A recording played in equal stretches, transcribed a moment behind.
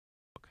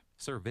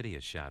Sir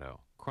Vidiadhar's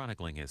Shadow,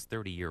 chronicling his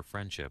 30-year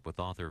friendship with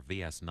author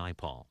V.S.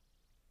 Naipaul.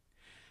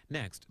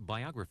 Next,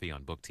 Biography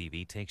on Book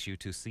TV takes you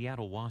to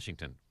Seattle,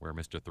 Washington, where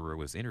Mr. Thoreau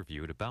was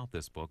interviewed about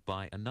this book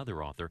by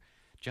another author,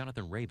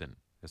 Jonathan Rabin,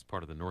 as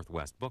part of the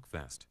Northwest Book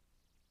Fest.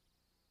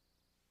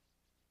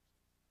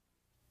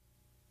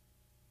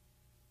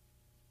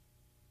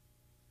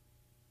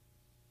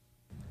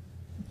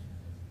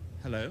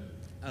 Hello,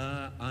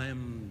 I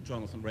am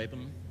Jonathan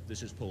Rabin.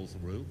 This is Paul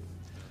Thoreau,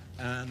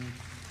 and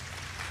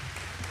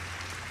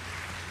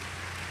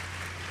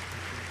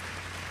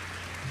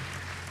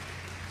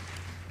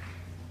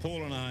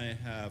Paul and I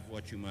have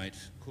what you might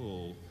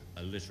call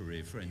a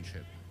literary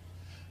friendship.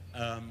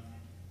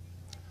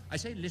 I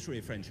say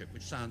literary friendship,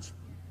 which sounds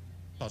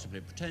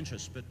possibly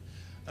pretentious, but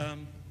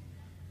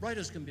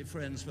writers can be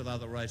friends with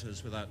other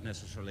writers without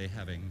necessarily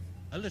having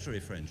a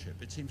literary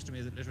friendship. It seems to me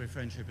that literary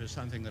friendship is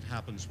something that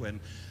happens when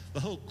the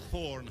whole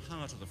core and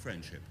heart of the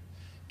friendship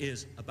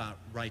is about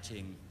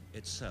writing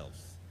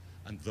itself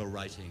and the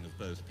writing of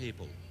both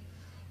people.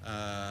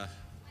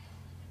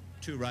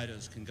 Two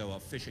writers can go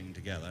off fishing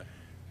together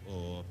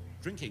or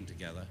drinking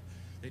together.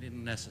 They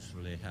didn't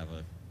necessarily have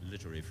a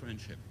literary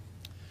friendship.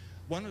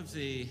 One of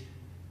the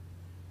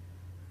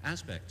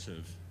aspects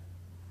of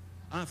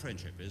our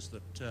friendship is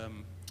that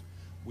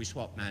we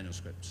swap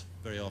manuscripts,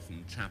 very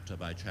often chapter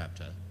by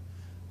chapter,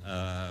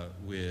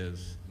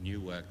 with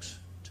new works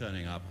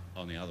turning up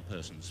on the other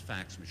person's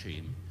fax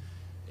machine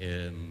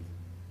in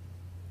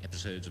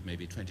episodes of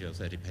maybe 20 or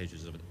 30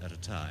 pages at a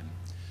time.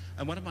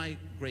 And one of my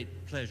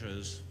great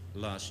pleasures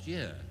last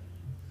year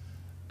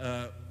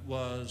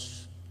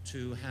was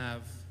to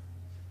have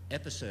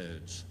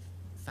episodes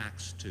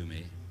faxed to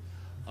me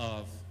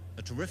of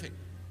a terrific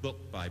book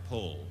by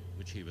Paul,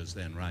 which he was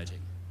then writing,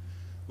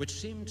 which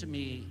seemed to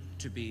me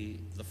to be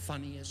the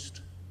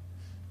funniest,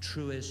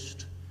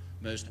 truest,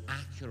 most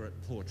accurate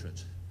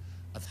portrait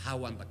of how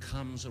one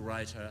becomes a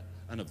writer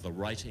and of the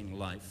writing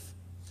life,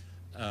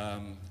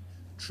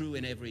 true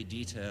in every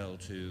detail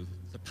to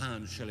the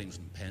pounds, shillings,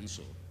 and pence,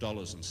 or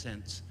dollars and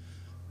cents,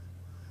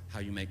 how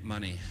you make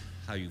money,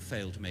 how you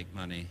fail to make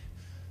money,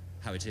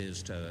 how it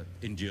is to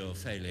endure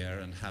failure,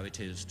 and how it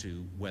is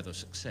to weather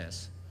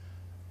success,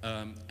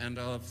 and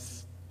of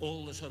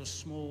all the sort of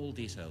small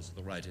details of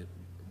the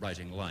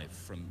writing life,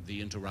 from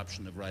the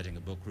interruption of writing a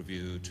book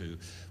review to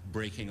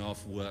breaking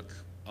off work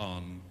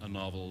on a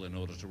novel in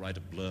order to write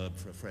a blurb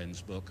for a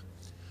friend's book,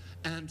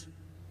 and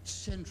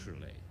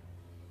centrally,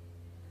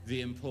 the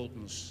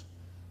importance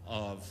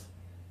of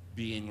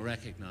being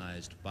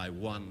recognized by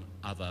one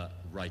other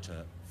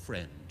writer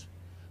friend,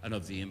 and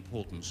of the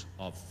importance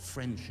of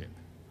friendship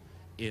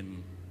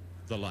in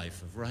the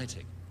life of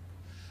writing.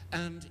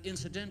 And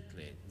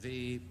incidentally,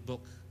 the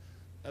book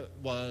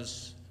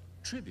was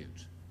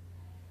tribute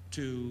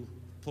to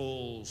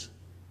Paul's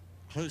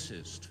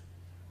closest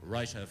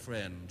writer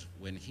friend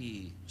when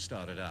he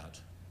started out,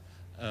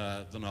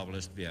 the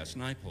novelist V.S.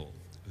 Naipaul,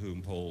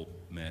 whom Paul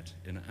met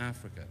in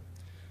Africa.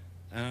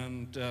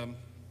 And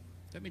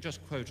let me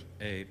just quote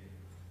a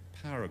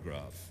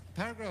paragraph. A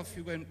paragraph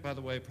you won't, by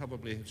the way,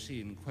 probably have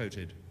seen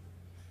quoted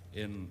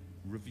in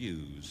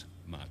reviews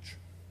much.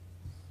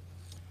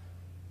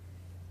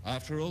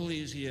 After all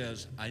these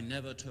years, I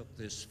never took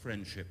this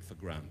friendship for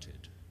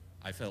granted.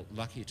 I felt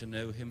lucky to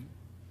know him,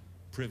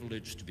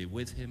 privileged to be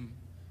with him,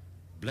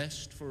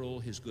 blessed for all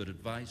his good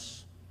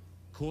advice,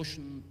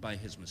 cautioned by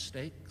his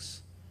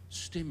mistakes,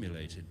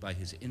 stimulated by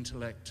his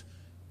intellect,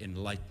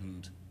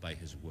 enlightened by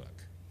his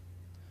work.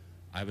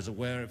 I was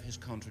aware of his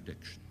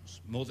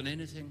contradictions. More than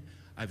anything,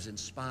 I was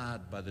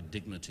inspired by the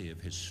dignity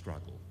of his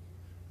struggle.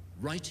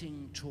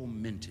 Writing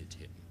tormented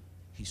him.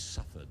 He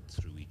suffered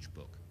through each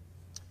book.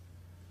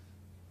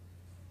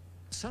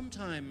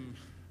 Sometime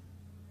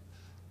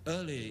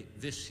early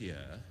this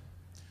year,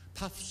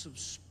 puffs of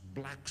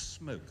black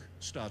smoke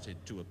started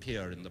to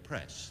appear in the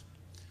press.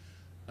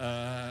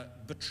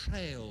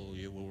 Betrayal,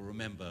 you will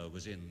remember,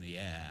 was in the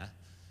air.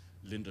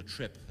 Linda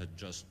Tripp had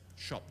just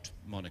shopped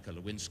Monica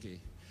Lewinsky,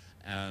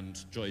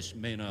 and Joyce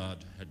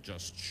Maynard had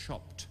just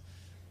shopped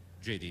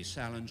J.D.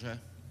 Salinger.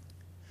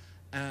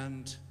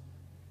 And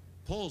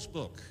Paul's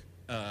book,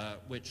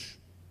 which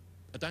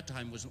at that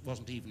time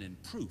wasn't even in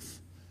proof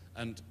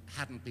and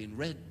hadn't been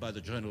read by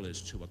the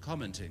journalists who were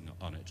commenting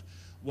on it,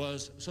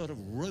 was sort of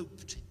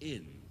roped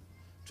in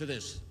to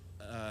this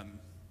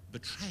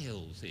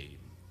betrayal theme.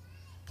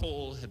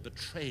 Paul had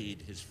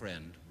betrayed his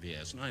friend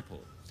V.S.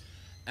 Naipaul.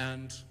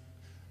 And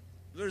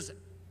there's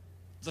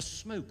the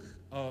smoke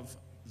of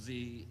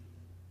the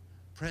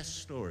press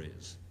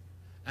stories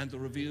and the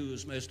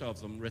reviews, most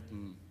of them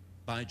written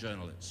by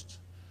journalists,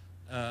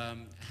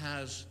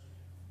 has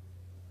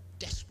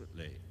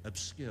desperately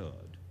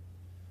obscured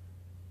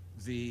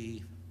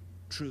the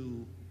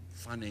true,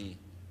 funny,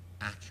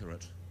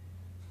 accurate,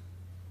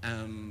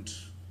 and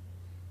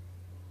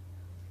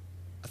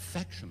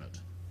affectionate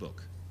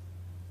book,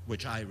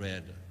 which I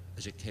read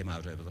as it came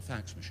out over the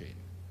fax machine.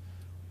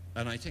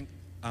 And I think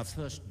our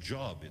first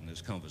job in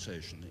this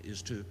conversation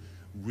is to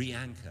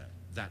re-anchor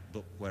that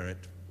book where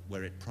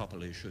it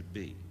properly should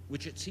be,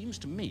 which it seems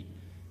to me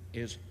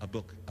is a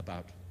book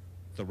about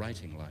the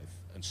writing life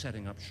and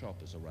setting up shop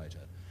as a writer,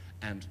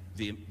 and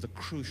the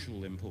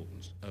crucial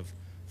importance of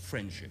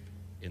friendship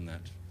in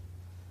that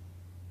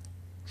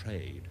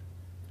trade.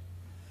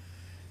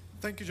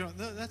 Thank you, John.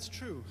 That's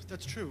true.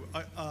 That's true.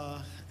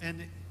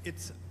 And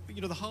it's,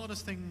 you know, the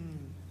hardest thing,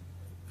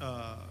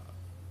 I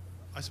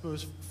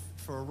suppose,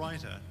 for a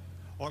writer,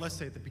 or let's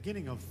say at the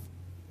beginning of,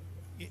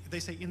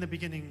 they say in the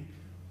beginning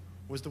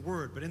was the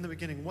word, but in the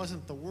beginning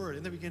wasn't the word.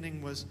 In the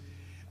beginning was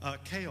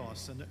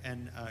chaos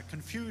and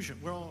confusion.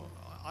 Well,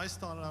 I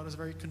started out as a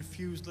very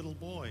confused little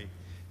boy,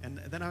 and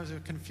then I was a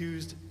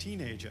confused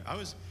teenager.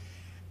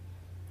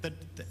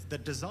 The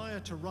desire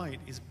to write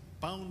is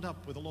bound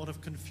up with a lot of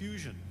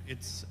confusion.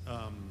 It's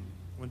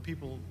when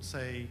people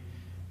say,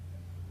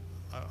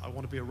 I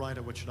want to be a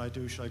writer, what should I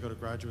do? Should I go to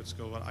graduate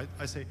school?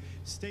 I say,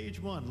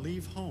 stage one,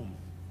 leave home.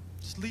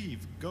 Just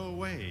leave, go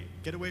away,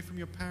 get away from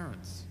your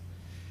parents,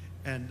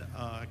 and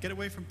get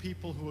away from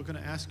people who are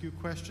going to ask you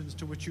questions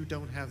to which you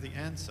don't have the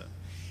answer.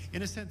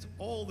 In a sense,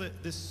 all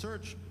this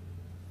search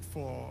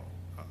for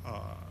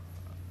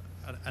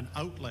an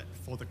outlet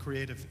for the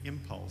creative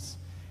impulse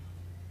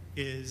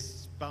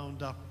is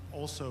bound up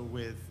also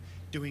with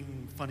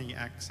doing funny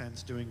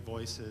accents, doing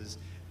voices,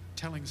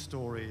 telling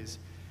stories,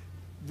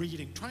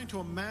 reading, trying to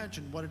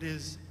imagine what it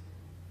is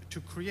to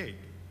create.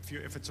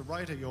 If it's a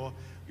writer,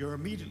 you're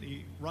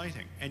immediately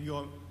writing and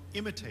you're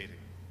imitating.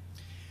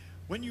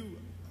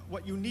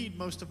 What you need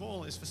most of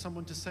all is for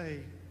someone to say,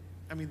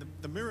 I mean,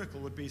 the miracle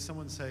would be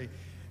someone say,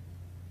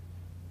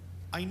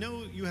 I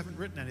know you haven't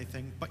written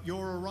anything, but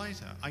you're a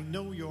writer. I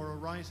know you're a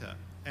writer,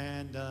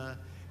 and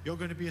you're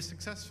going to be a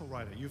successful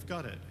writer. You've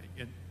got it.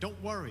 And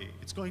don't worry,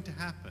 it's going to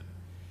happen.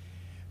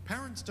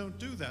 Parents don't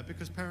do that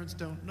because parents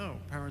don't know.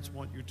 Parents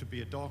want you to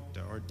be a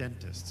doctor or a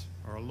dentist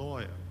or a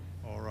lawyer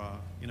or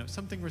you know,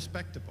 something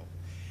respectable.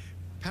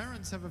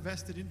 Parents have a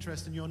vested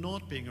interest in your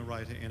not being a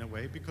writer in a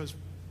way because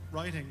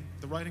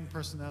the writing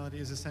personality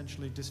is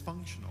essentially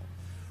dysfunctional.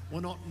 We're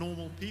not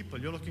normal people.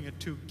 You're looking at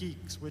two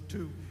geeks. We're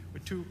two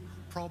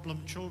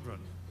problem children.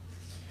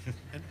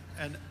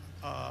 and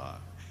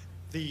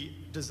the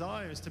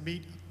desire is to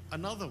meet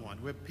another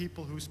one. We're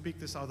people who speak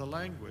this other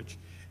language,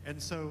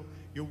 and so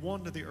you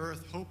wander the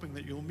earth hoping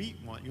that you'll meet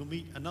one. You'll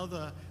meet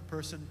another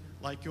person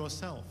like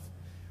yourself.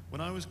 When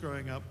I was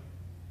growing up,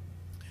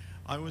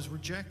 I was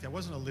rejected. I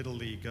wasn't a little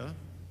leaguer.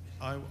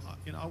 I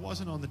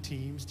wasn't on the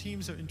teams.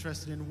 Teams are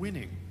interested in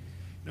winning.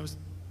 You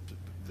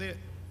know,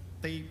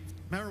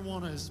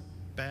 marijuana is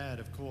bad,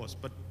 of course,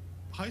 but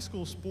high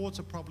school sports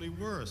are probably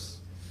worse.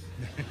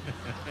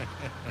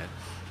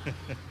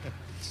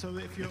 So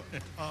if you're,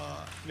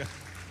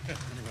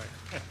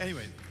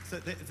 anyway,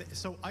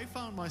 so I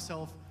found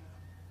myself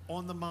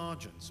on the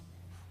margins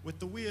with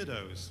the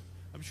weirdos.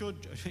 I'm sure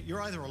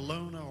you're either a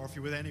loner, or if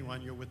you're with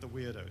anyone, you're with the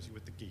weirdos, you're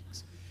with the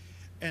geeks.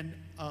 And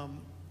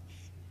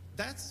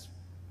that's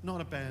not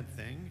a bad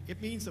thing.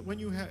 It means that when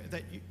you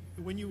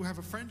have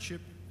a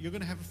friendship, you're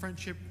going to have a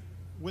friendship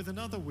with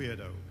another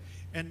weirdo,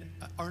 and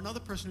or another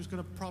person who's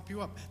going to prop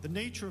you up. The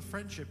nature of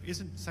friendship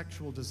isn't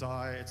sexual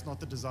desire. It's not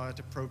the desire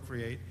to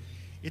procreate.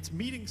 It's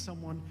meeting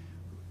someone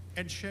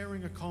and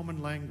sharing a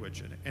common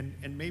language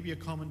and maybe a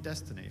common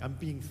destiny. I'm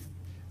being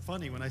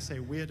funny when I say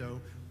weirdo.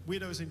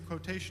 Weirdo is in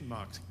quotation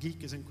marks.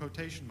 Geek is in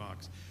quotation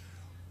marks.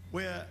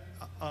 We're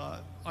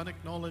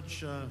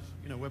unacknowledged,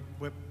 you know,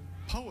 we're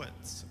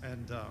poets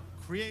and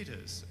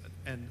creators,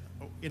 and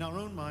in our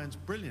own minds,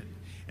 brilliant.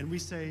 And we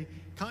say,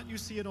 can't you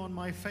see it on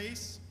my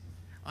face?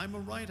 I'm a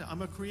writer,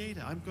 I'm a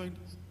creator,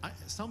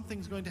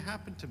 something's going to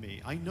happen to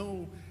me. I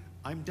know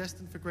I'm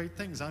destined for great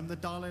things. I'm the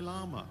Dalai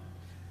Lama.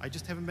 I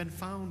just haven't been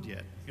found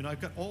yet. You know, I've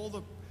got all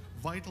the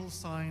vital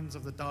signs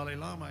of the Dalai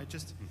Lama.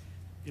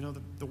 You know,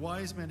 the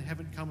wise men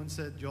haven't come and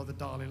said, you're the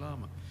Dalai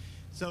Lama.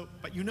 So,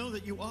 but you know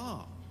that you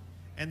are,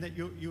 and that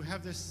you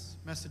have this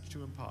message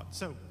to impart.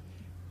 So,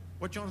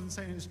 what Jonathan's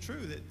saying is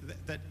true,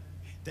 that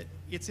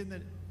it's in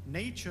the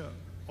nature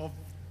of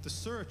the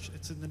search,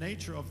 it's in the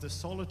nature of the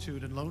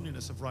solitude and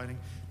loneliness of writing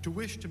to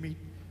wish to meet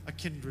a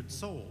kindred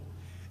soul.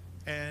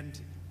 And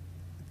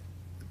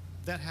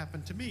that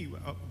happened to me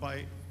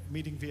by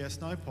meeting V.S.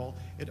 Naipaul.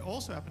 It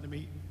also happened to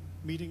me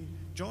meeting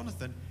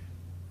Jonathan,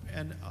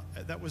 and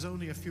that was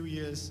only a few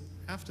years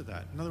after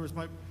that. In other words,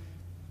 my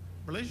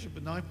relationship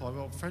with Naipaul,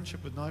 well,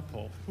 friendship with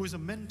Naipaul, who is a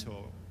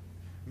mentor.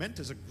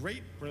 Mentor's a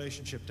great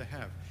relationship to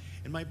have.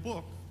 In my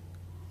book,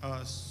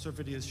 Sir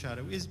Vidiadhar's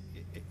Shadow,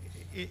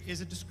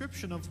 is a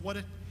description of what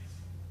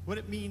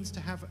it means to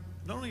have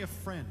not only a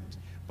friend,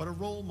 but a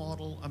role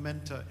model, a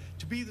mentor,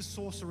 to be the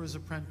sorcerer's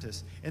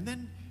apprentice, and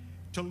then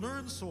to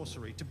learn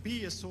sorcery, to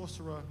be a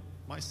sorcerer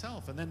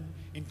myself, and then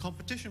in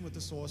competition with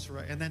the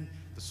sorcerer, and then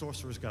the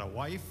sorcerer's got a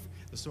wife,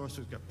 the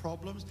sorcerer's got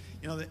problems,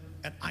 you know,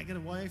 and I get a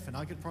wife, and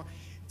I get problems.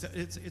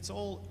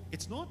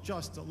 It's not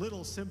just a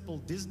little simple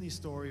Disney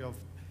story of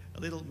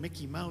a little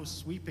Mickey Mouse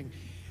sweeping.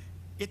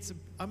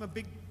 I'm a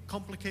big,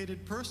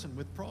 complicated person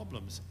with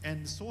problems,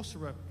 and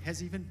sorcerer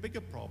has even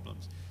bigger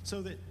problems.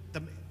 So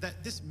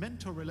that this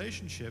mentor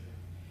relationship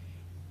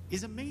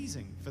is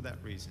amazing for that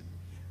reason.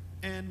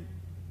 And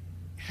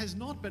has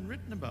not been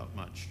written about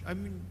much. I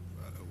mean,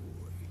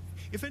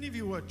 if any of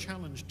you were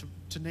challenged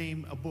to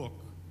name a book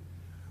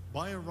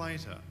by a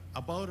writer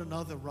about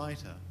another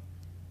writer,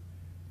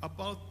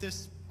 about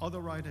this other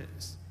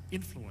writer's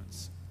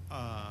influence,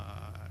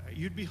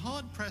 you'd be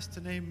hard-pressed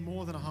to name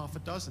more than a half a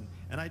dozen,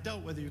 and I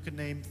doubt whether you could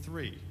name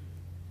 3.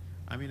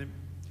 I mean,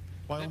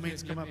 by all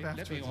means, come up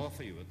afterwards. Let me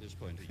offer you at this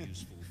point a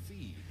useful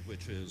feed,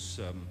 which is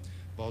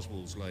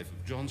Boswell's Life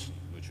of Johnson,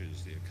 which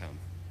is the account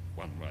of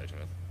one writer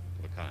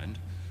of a kind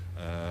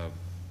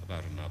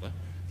about another.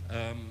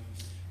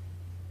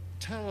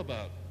 Tell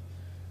about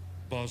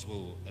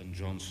Boswell and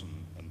Johnson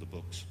and the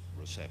book's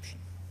reception.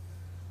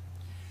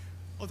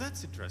 Oh,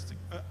 that's interesting.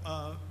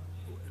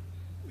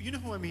 You know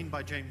who I mean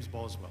by James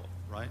Boswell,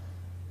 right?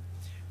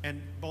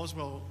 And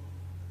Boswell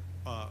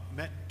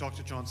met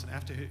Dr. Johnson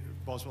after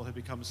Boswell had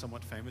become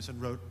somewhat famous and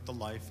wrote The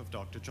Life of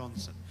Dr.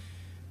 Johnson.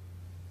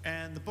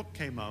 And the book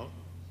came out,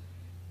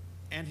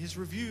 and his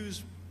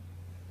reviews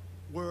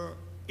were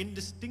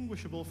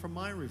indistinguishable from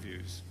my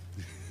reviews.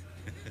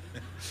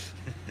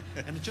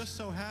 And it just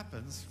so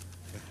happens...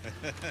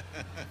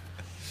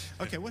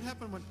 Okay, what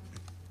happened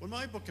when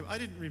my book came, I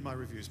didn't read my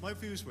reviews. My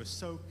reviews were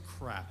so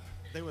crap.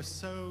 They were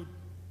so...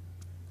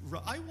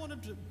 I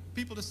wanted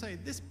people to say,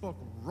 this book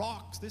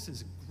rocks, this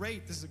is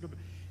great, this is a good book.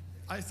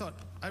 I thought,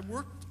 I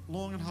worked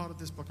long and hard at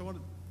this book.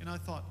 I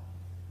thought,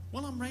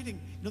 well, I'm writing,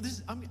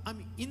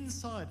 I'm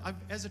inside.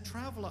 As a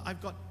traveler,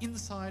 I've got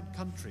inside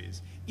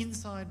countries,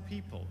 inside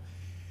people.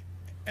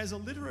 As a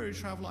literary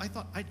traveler, I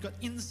thought I'd got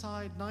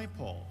inside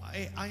Naipaul.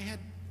 I had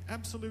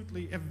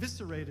absolutely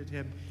eviscerated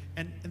him,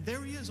 and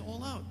there he is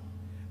all out,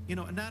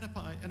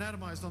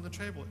 anatomized on the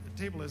table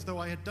as though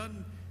I had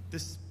done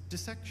this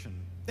dissection.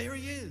 There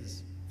he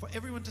is, for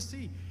everyone to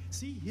see.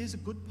 See, here's a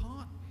good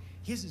part.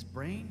 Here's his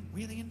brain,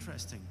 really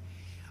interesting.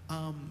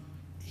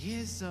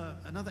 Here's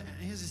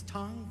his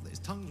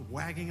tongue's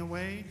wagging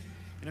away.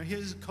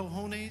 Here's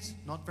cojones,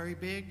 not very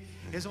big.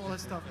 Here's all that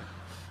stuff.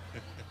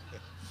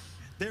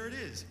 There it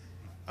is.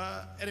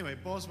 Anyway,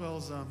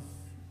 Boswell's,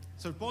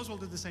 so Boswell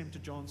did the same to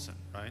Johnson,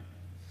 right?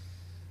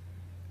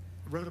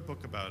 Wrote a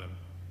book about him.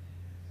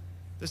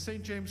 The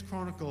St. James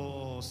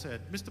Chronicle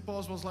said, Mr.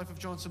 Boswell's Life of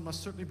Johnson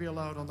must certainly be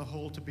allowed on the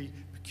whole to be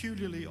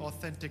peculiarly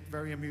authentic,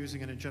 very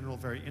amusing, and in general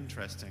very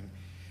interesting.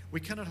 We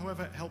cannot,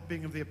 however, help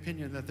being of the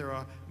opinion that there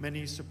are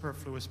many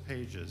superfluous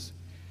pages.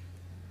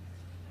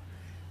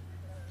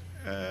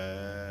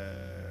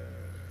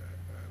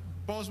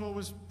 Boswell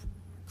was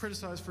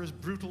criticized for his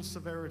brutal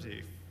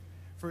severity,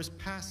 for his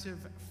passive,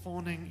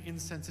 fawning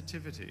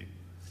insensitivity.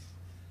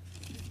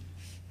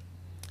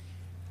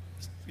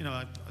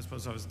 I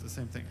suppose that was the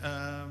same thing.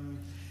 A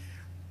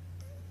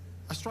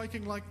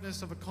striking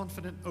likeness of a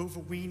confident,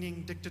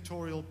 overweening,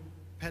 dictatorial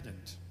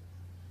pedant,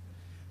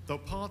 though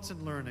parts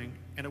in learning,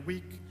 and a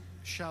weak,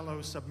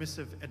 shallow,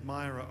 submissive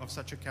admirer of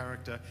such a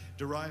character,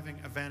 deriving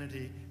a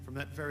vanity from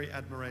that very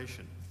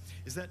admiration.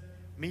 Is that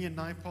me and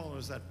Naipaul, or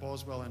is that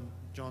Boswell and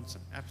Johnson?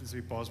 Happens to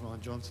be Boswell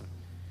and Johnson.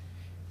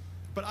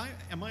 But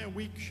am I a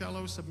weak,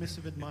 shallow,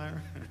 submissive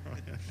admirer?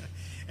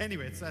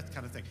 Anyway, it's that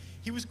kind of thing.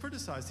 He was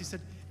criticized. He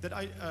said that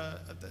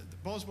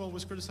Boswell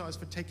was criticized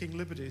for taking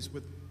liberties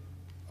with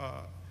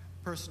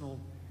personal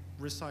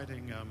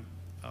reciting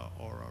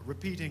or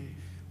repeating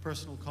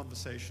personal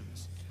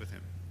conversations with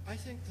him. I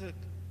think that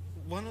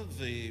one of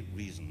the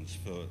reasons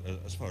for,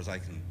 as far as I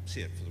can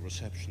see it, for the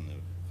reception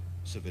of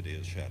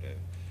Servidia's Shadow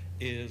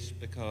is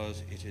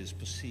because it is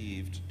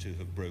perceived to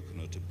have broken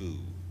a taboo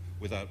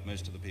without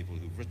most of the people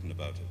who've written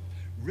about it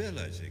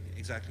realizing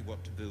exactly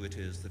what taboo it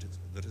is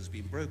that has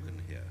been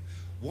broken here.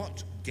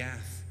 What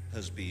gaff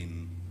has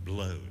been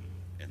blown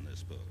in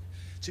this book?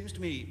 It seems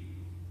to me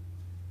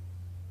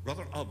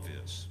rather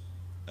obvious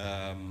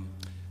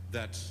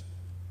that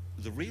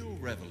the real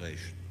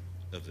revelation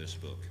of this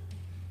book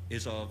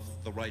is of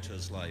the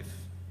writer's life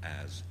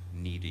as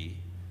needy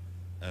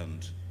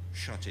and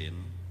shut in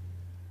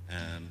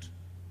and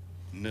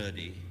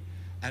nerdy.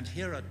 And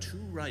here are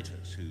two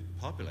writers who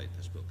populate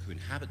this book, who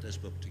inhabit this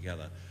book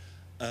together,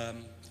 both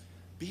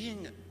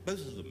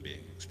of them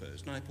being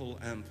exposed, Naipaul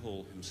and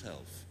Paul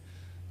himself,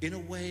 in a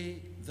way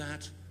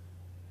that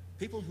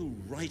people who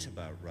write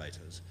about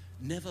writers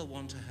never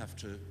want to have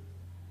to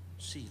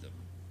see them.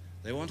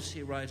 They want to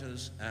see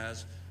writers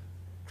as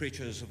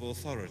creatures of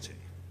authority,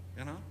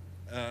 you know?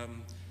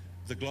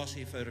 The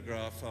glossy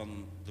photograph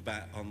on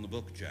the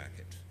book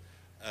jacket.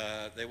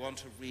 They want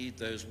to read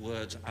those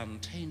words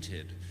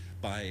untainted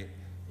by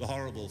the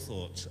horrible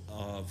thoughts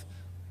of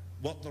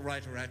what the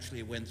writer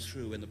actually went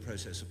through in the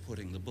process of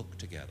putting the book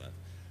together,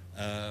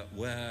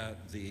 where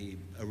the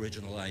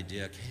original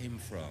idea came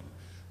from,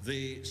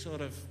 the sort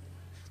of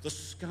the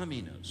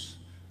scumminess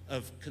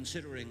of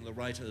considering the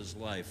writer's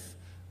life,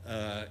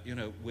 you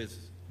know,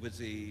 with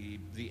the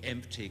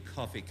empty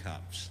coffee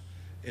cups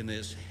in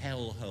this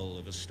hellhole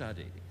of a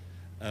study,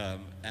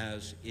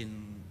 as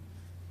in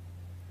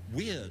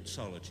weird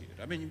solitude.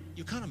 I mean,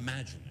 you can't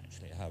imagine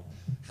actually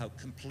how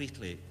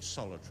completely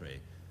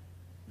solitary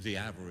the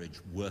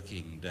average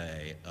working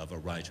day of a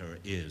writer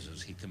is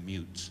as he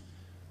commutes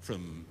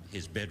from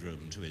his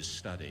bedroom to his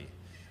study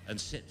and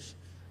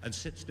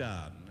sits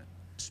down,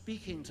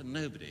 speaking to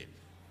nobody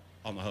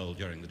on the whole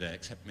during the day,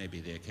 except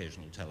maybe the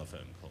occasional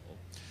telephone call,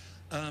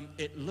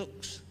 it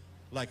looks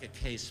like a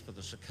case for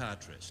the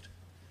psychiatrist.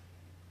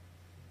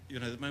 You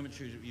know, the moment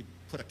you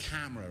put a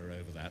camera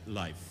over that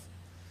life,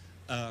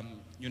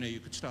 you know, you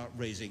could start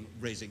raising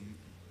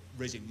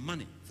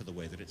money for the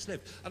way that it's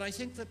lived. And I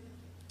think that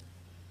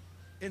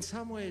in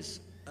some ways,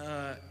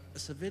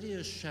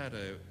 Savidia's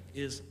Shadow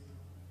is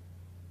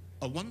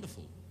a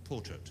wonderful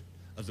portrait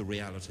of the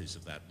realities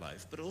of that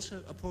life, but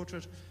also a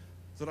portrait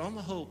that on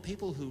the whole,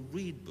 people who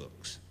read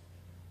books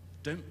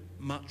don't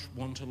much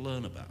want to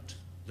learn about.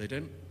 They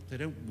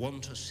don't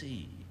want to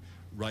see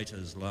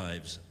writers'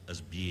 lives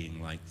as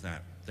being like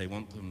that. They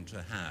want them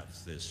to have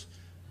this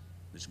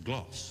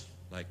gloss,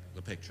 like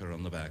the picture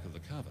on the back of the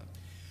cover.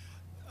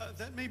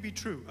 That may be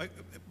true,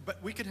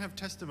 but we could have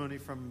testimony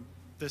from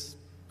this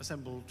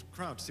assembled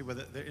crowd to see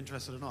whether they're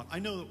interested or not. I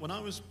know that when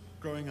I was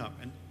growing up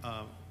and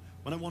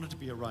when I wanted to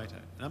be a writer,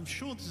 and I'm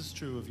sure this is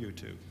true of you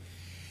too,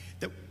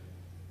 that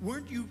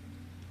weren't you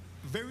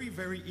very,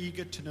 very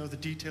eager to know the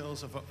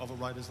details of a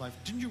writer's life?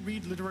 Didn't you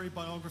read literary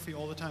biography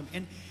all the time?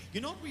 And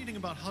you're not reading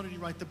about how did he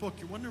write the book,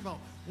 you're wondering about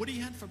what he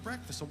had for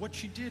breakfast or what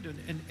she did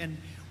and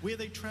where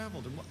they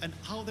traveled and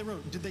how they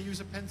wrote. Did they use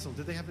a pencil?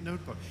 Did they have a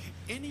notebook?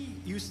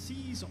 You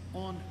seize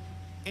on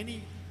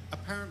any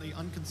apparently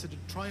unconsidered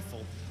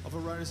trifle of a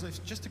writer's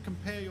life just to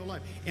compare your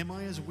life. Am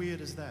I as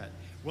weird as that?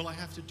 Will I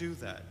have to do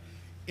that?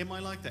 Am I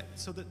like that?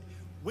 So that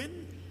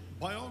when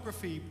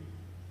biography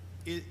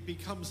it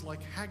becomes like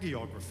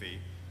hagiography,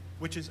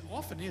 which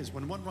often is,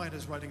 when one writer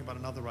is writing about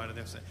another writer,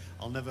 they'll say,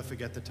 I'll never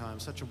forget the time,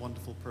 such a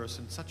wonderful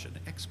person, such an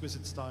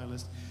exquisite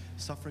stylist,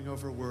 suffering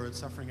over a word,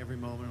 suffering every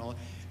moment, all.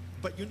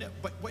 But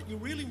what you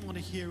really want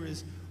to hear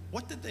is,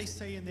 what did they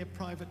say in their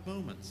private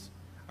moments?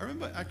 I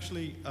remember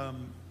actually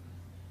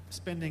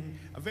spending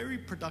a very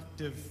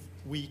productive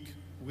week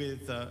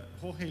with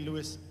Jorge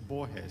Luis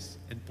Borges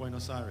in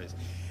Buenos Aires.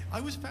 I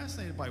was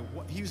fascinated by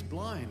he was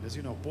blind, as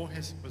you know,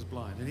 Borges was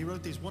blind, and he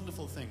wrote these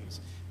wonderful things,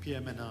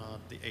 Pierre Menard,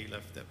 the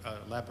Aleph, the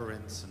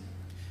Labyrinths, and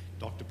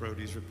Dr.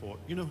 Brody's report.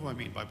 You know who I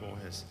mean by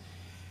Borges.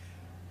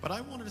 But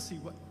I wanted to see,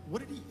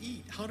 what did he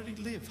eat? How did he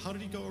live? How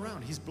did he go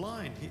around? He's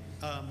blind.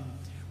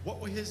 What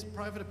were his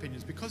private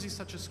opinions? Because he's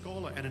such a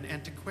scholar and an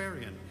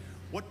antiquarian,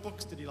 what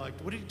books did he like?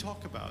 What did he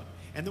talk about?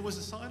 And there was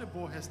a side of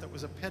Borges that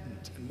was a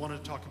pedant and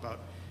wanted to talk about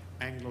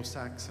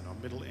Anglo-Saxon or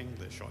Middle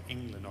English or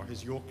England or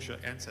his Yorkshire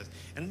ancestors.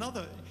 And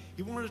another,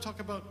 he wanted to talk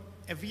about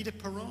Evita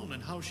Peron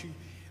and how she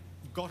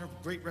got her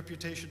great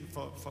reputation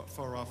for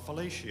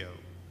fellatio.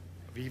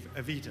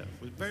 Evita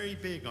was very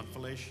big on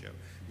fellatio.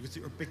 You could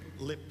see her big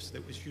lips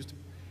that was used,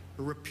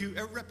 her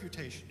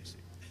reputation, you see.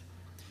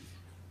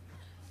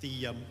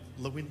 The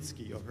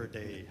Lewinsky of her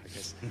day, I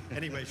guess.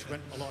 Anyway, she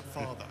went a lot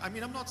farther. I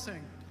mean, I'm not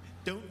saying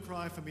Don't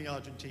Cry for Me,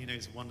 Argentina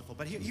is wonderful.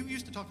 But he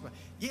used to talk about,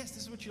 yes,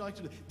 this is what you like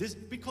to do. This,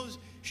 because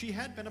she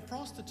had been a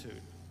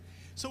prostitute.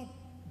 So,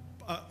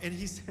 and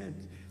he said,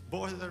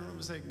 Borges, I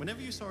remember saying,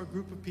 whenever you saw a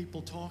group of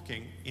people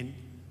talking in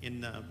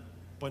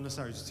Buenos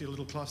Aires, you see a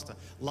little cluster,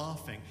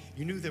 laughing,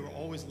 you knew they were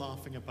always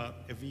laughing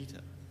about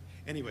Evita.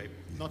 Anyway,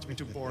 not to be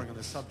too boring on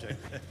this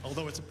subject,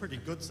 although it's a pretty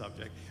good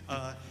subject,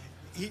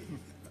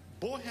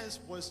 Borges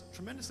was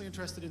tremendously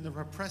interested in the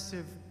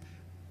repressive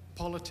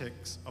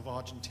politics of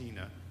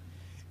Argentina.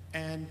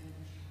 And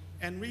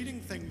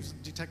reading things,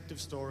 detective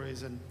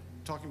stories, and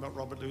talking about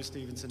Robert Louis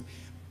Stevenson,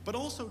 but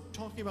also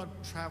talking about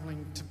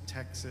traveling to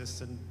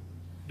Texas and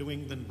New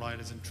England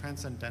writers and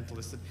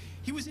transcendentalists. And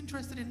he was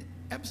interested in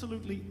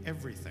absolutely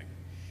everything.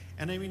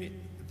 And I mean,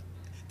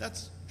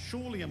 that's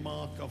surely a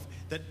mark of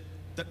that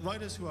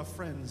writers who are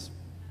friends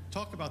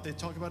they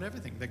talk about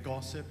everything. They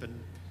gossip, and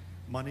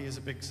money is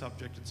a big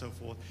subject and so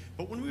forth.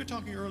 But when we were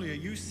talking earlier,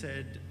 you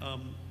said,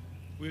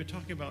 we were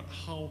talking about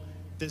how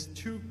there's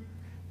two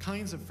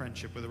kinds of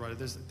friendship with a writer.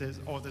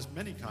 There's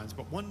many kinds,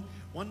 but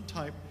one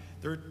type,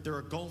 there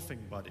are golfing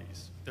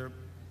buddies. There are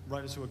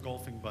writers who are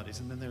golfing buddies,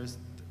 and then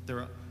there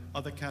are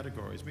other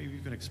categories. Maybe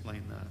you can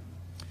explain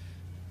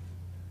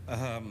that.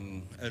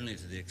 Only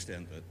to the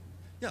extent that,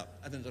 yeah,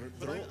 I mean,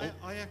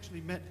 I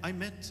actually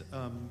met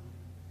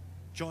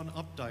John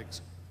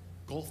Updike's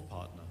golf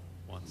partner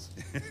once,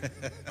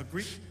 a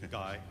Greek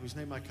guy whose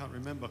name I can't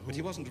remember. But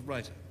he wasn't a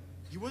writer.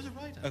 He was a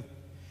writer. Oh.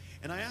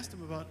 And I asked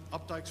him about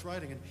Updike's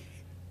writing, and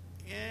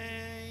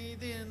he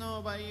didn't know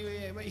about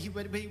you, but he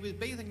was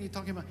basically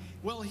talking about,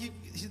 well, the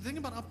thing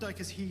about Updike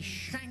is he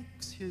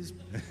shanks his,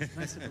 and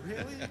I said,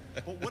 really?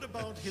 But what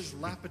about his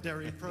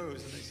lapidary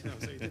prose?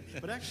 And so he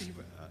did. But actually,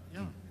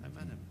 yeah, I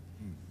met him.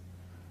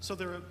 So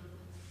there are,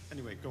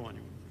 anyway, go on,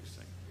 you were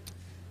saying.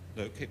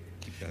 No, keep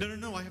going.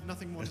 No, I have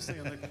nothing more to say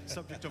on the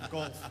subject of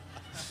golf.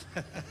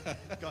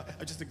 God,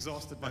 I just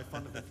exhausted my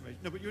fund of information.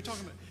 No, but you were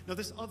talking about, no,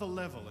 this other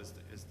level is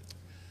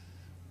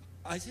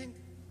I think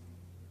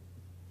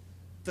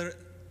there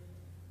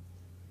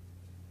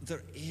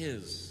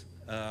is.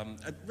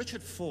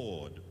 Richard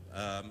Ford,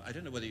 I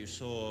don't know whether you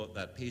saw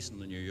that piece in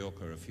the New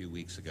Yorker a few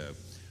weeks ago,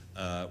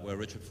 where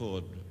Richard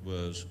Ford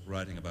was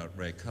writing about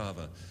Ray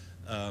Carver.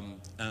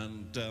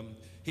 And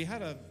he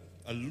had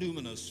a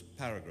luminous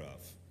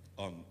paragraph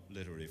on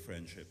literary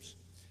friendships.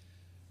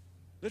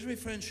 Literary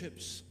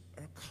friendships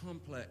are a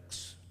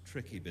complex,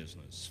 tricky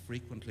business,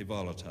 frequently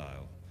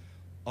volatile,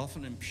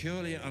 often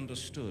impurely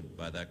understood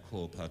by their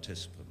core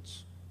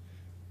participants.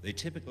 They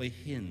typically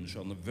hinge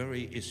on the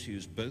very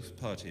issues both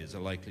parties are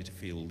likely to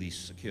feel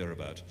least secure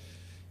about,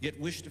 yet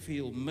wish to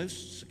feel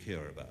most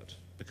secure about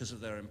because of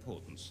their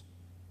importance: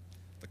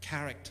 the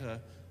character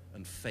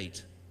and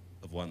fate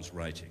of one's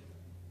writing.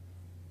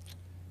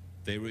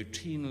 They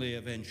routinely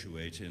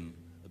eventuate in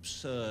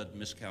absurd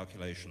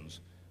miscalculations,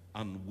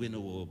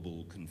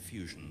 unwinnowable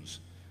confusions,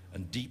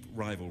 and deep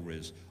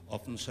rivalries,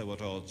 often so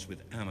at odds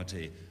with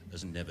amity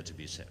as never to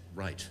be set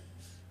right.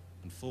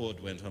 And Ford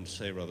went on to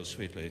say rather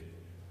sweetly,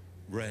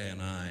 "Ray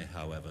and I,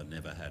 however,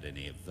 never had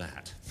any of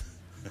that."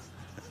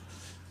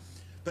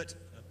 But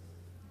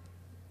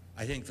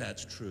I think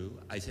that's true.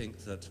 I think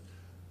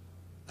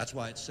that's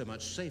why it's so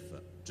much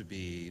safer to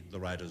be the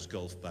writer's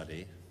golf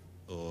buddy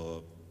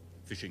or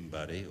fishing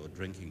buddy or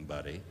drinking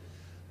buddy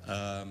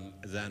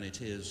than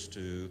it is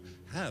to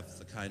have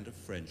the kind of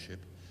friendship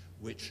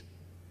which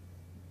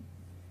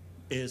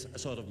is a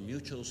sort of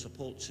mutual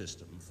support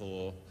system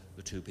for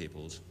the two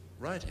people's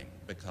writing,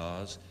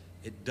 because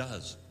it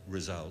does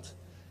result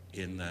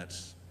in that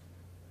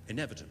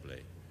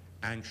inevitably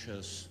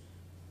anxious,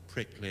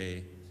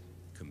 prickly,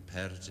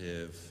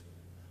 competitive,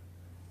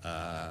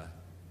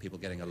 people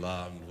getting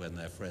alarmed when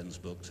their friend's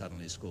book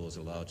suddenly scores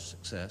a large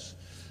success,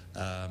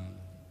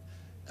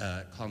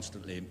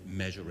 constantly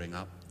measuring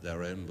up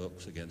their own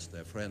books against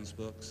their friends'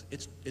 books.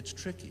 It's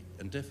tricky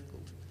and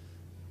difficult.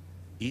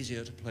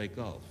 Easier to play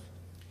golf.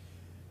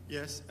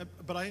 Yes,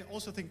 but I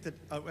also think that,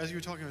 as you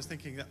were talking, I was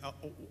thinking,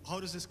 how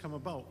does this come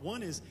about?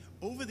 One is,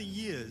 over the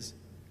years,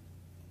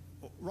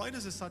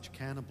 writers are such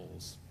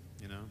cannibals,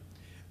 you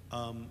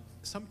know.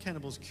 Some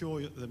cannibals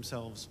cure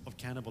themselves of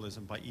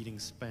cannibalism by eating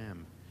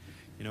spam.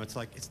 You know, it's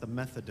like, it's the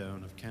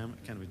methadone of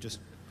cannibal.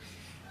 Just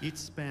eat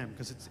spam,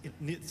 because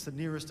it's the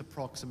nearest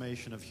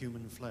approximation of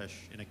human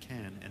flesh in a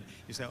can. And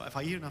you say, if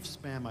I eat enough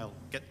spam,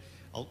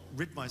 I'll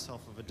rid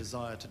myself of a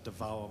desire to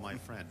devour my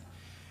friend.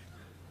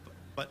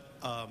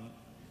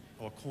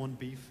 Or corned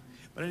beef.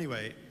 But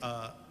anyway,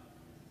 I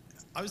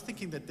was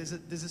thinking that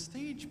there's a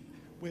stage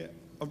where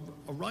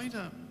a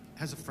writer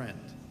has a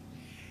friend,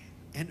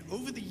 and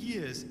over the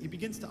years he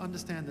begins to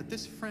understand that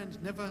this friend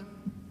never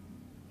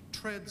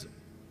treads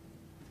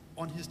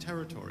on his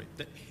territory,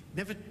 that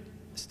never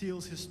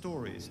steals his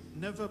stories,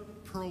 never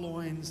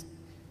purloins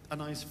a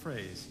nice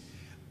phrase,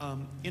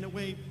 in a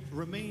way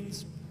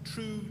remains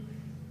true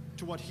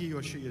to what he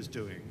or she is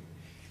doing,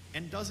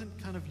 and doesn't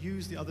kind of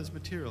use the other's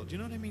material. Do you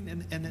know what I mean?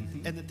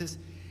 And that this,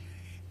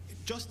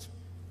 just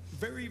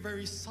very,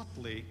 very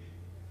subtly,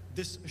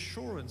 this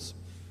assurance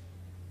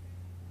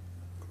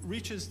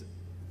reaches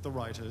the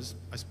writers,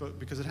 I suppose,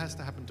 because it has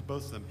to happen to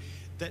both of them,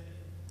 that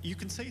you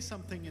can say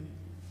something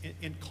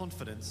in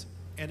confidence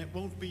and it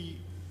won't be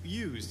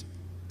used.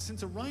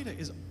 Since a writer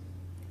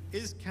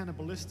is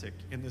cannibalistic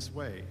in this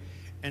way,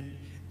 and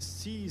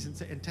sees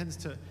and tends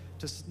to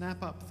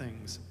snap up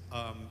things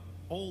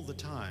all the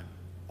time,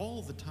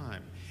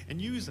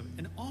 and use them,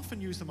 and often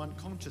use them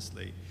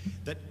unconsciously,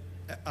 that,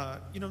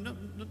 you know,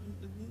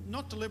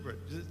 not deliberate,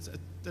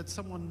 that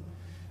someone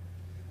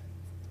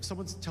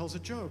tells a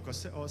joke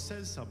or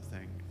says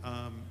something.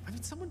 I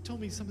mean, someone told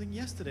me something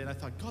yesterday, and I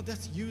thought, God,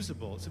 that's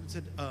usable. Someone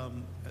said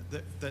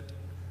that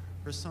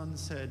her son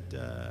said,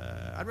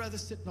 "I'd rather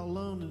sit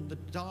alone in the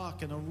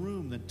dark in a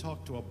room than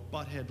talk to a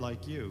butthead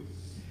like you."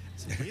 I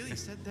said, "Really?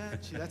 Said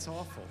that? Gee, that's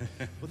awful."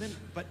 Well, then,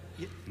 but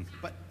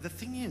the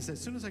thing is, as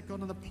soon as I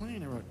got on the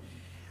plane, I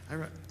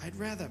wrote, "I'd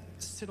rather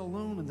sit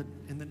alone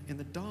in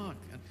the dark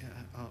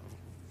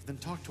than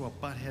talk to a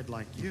butthead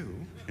like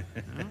you."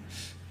 You know?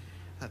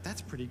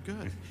 That's pretty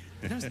good.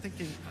 And I was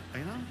thinking,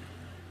 you know,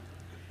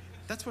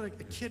 that's what a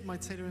kid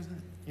might say to us.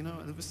 You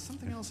know, there was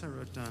something else I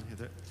wrote down here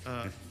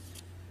that.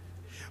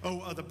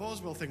 The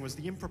Boswell thing was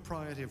the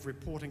impropriety of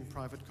reporting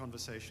private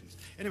conversations.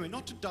 Anyway,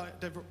 not to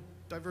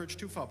diverge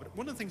too far, but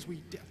one of the things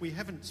we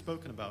haven't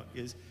spoken about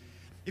is,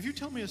 if you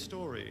tell me a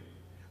story,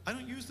 I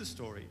don't use the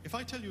story. If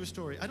I tell you a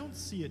story, I don't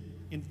see it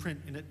in print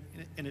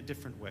in a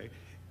different way.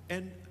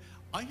 And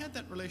I had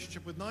that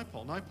relationship with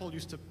Naipaul. Naipaul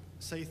used to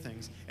say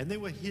things, and they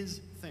were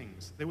his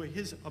things. They were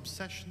his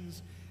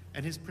obsessions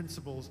and his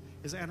principles,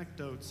 his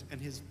anecdotes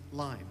and his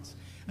lines.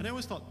 And I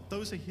always thought,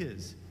 those are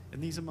his,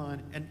 and these are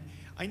mine. And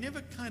I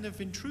never kind of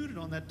intruded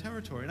on that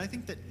territory. And I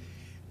think that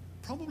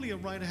probably a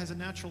writer has a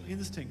natural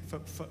instinct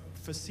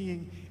for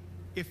seeing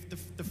if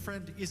the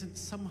friend isn't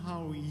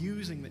somehow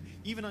using that,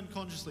 even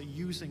unconsciously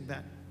using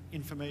that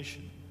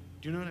information.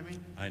 Do you know what I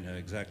mean? I know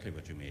exactly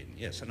what you mean,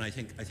 yes. And I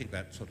think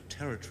that sort of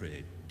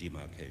territory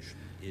demarcation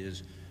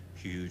is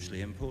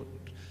hugely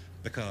important,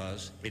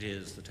 because it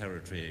is the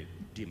territory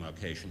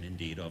demarcation,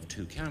 indeed, of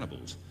two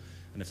cannibals.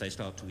 And if they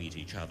start to eat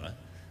each other,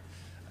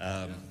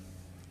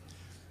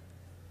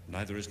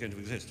 neither is going to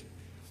exist.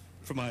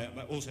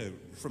 Also,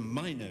 from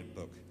my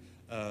notebook,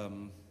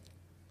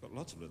 got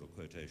lots of little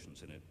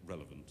quotations in it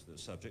relevant to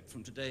this subject.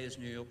 From today's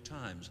New York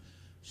Times,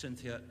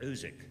 Cynthia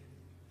Ozick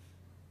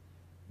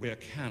we're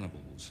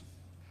cannibals.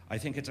 I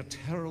think it's a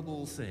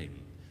terrible thing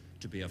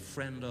to be a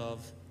friend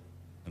of,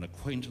 an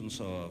acquaintance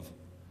of,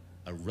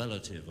 a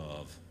relative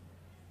of,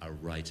 a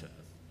writer.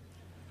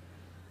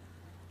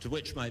 To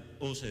which might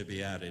also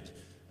be added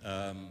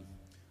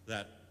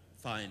that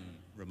fine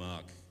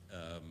remark,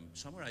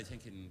 somewhere I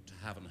think in To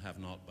Have and Have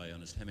Not by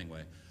Ernest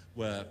Hemingway,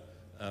 where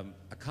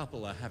a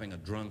couple are having a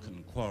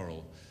drunken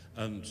quarrel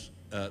and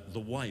the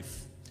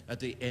wife at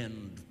the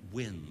end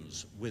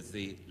wins with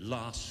the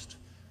last,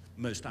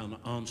 most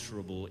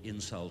unanswerable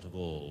insult of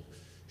all.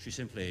 She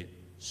simply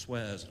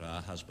swears at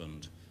her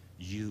husband,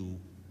 "You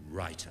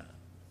writer."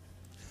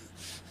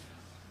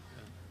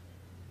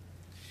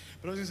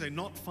 But I was going to say,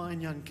 not fine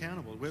young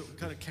cannibals. We're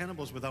kind of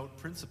cannibals without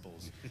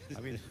principles.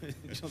 I mean,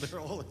 you know, there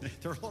are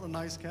a lot of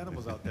nice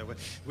cannibals out there.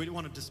 We don't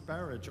want to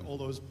disparage all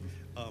those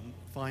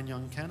fine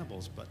young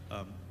cannibals, but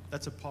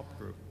that's a pop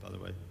group, by the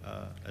way.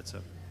 That's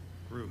a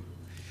group.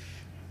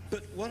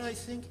 But what I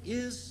think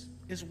is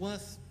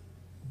worth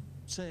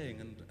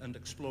saying and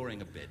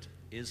exploring a bit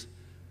is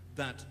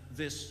that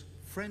this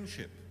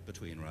friendship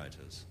between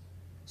writers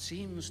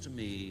seems to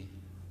me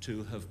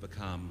to have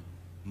become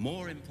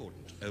more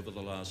important over the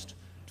last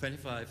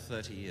 25,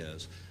 30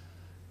 years,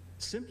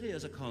 simply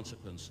as a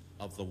consequence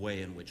of the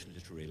way in which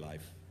literary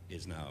life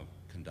is now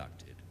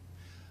conducted.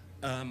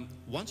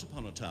 Once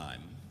upon a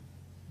time,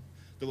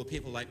 there were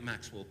people like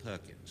Maxwell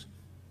Perkins,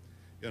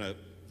 you know,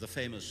 the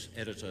famous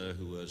editor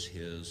who was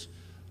his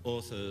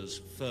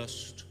author's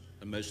first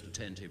and most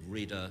attentive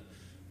reader,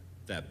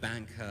 their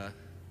banker,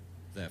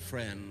 their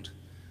friend,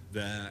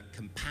 their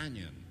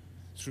companion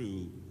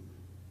through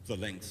the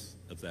length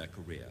of their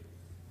career.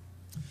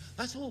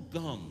 That's all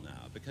gone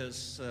now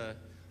because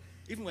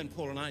even when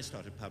Paul and I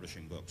started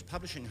publishing books,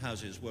 publishing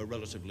houses were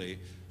relatively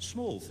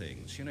small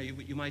things. You know,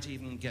 you might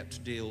even get to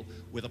deal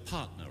with a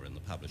partner in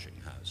the publishing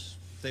house.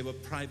 They were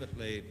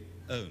privately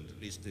owned, at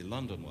least the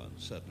London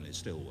ones certainly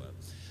still were.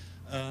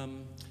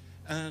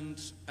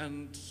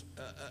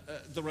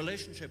 The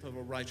relationship of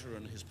a writer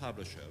and his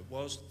publisher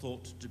was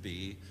thought to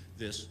be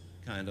this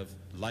kind of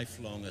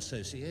lifelong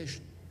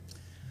association.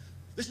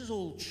 This has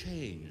all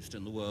changed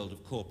in the world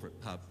of corporate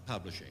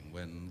publishing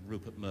when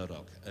Rupert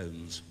Murdoch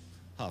owns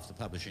half the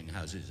publishing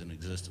houses in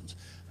existence.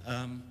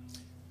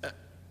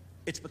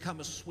 It's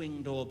become a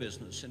swing door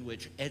business in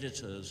which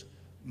editors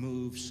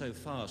move so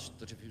fast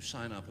that if you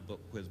sign up a book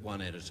with one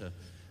editor,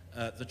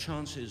 the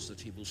chances that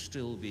he will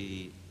still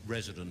be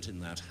resident in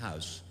that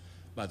house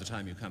by the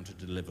time you come to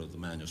deliver the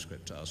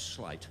manuscript are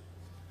slight.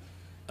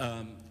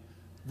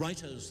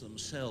 Writers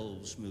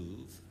themselves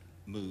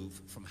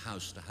move from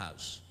house to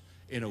house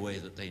in a way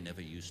that they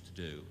never used to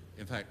do.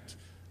 In fact,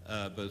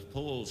 both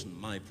Paul's and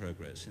my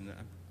progress,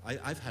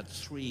 I've had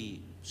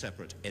 3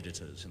 separate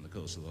editors in the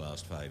course of the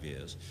last 5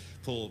 years.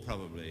 Paul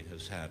probably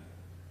has had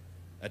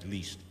at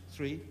least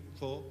 3,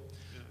 4.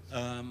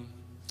 Yes.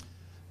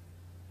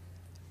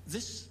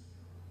 This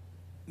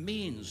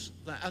means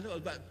that,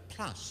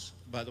 plus,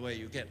 by the way,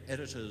 you get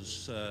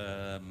editors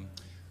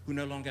who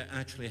no longer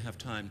actually have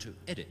time to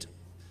edit.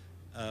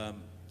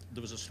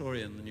 There was a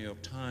story in the New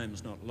York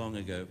Times not long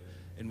ago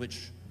in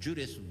which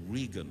Judith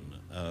Regan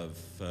of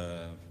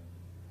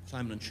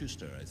Simon &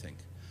 Schuster, I think,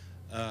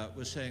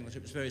 was saying that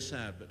it was very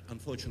sad, but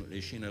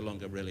unfortunately she no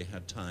longer really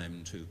had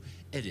time to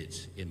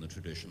edit in the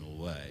traditional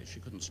way. She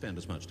couldn't spend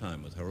as much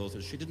time with her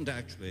authors. She didn't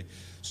actually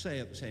say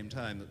at the same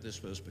time that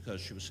this was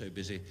because she was so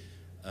busy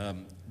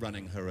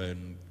running her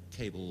own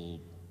cable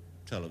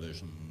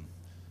television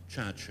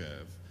chat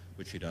show,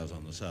 which she does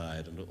on the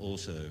side, and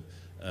also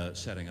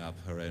setting up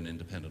her own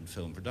independent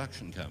film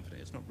production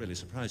company. It's not really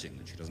surprising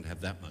that she doesn't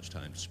have that much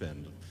time to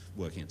spend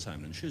working at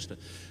Simon & Schuster.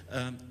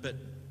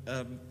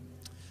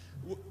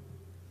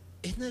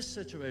 In this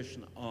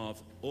situation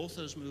of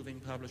authors moving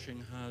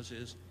publishing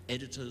houses,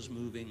 editors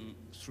moving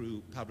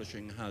through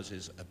publishing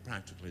houses at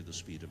practically the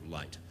speed of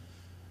light,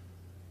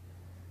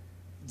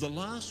 the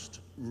last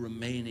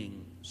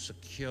remaining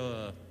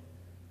secure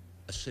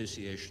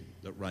association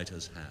that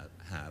writers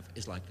have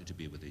is likely to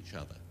be with each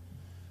other.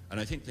 And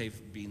I think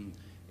they've been,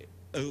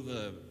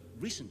 over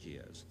recent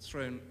years,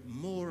 thrown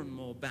more and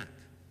more back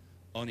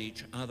on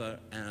each other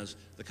as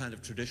the kind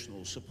of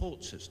traditional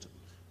support system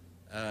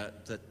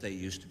that they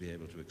used to be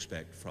able to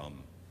expect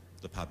from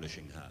the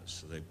publishing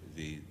house,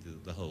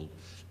 the whole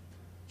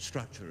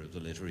structure of the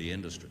literary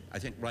industry. I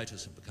think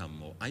writers have become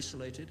more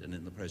isolated, and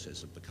in the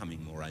process of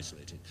becoming more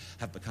isolated,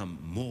 have become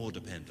more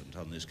dependent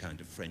on this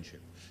kind of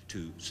friendship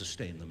to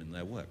sustain them in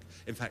their work.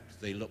 In fact,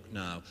 they look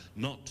now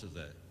not to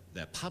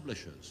their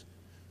publishers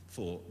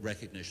for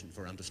recognition,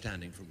 for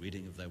understanding, for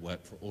reading of their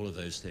work, for all of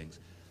those things.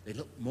 They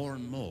look more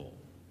and more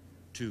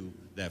to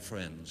their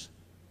friends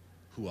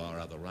who are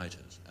other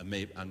writers,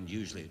 and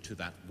usually to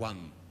that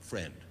one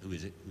friend who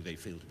they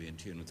feel to be in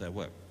tune with their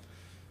work.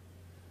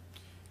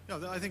 Yeah,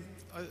 I think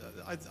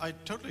I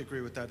totally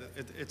agree with that.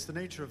 It's the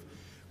nature of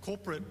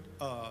corporate.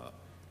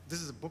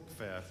 This is a book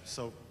fair,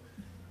 so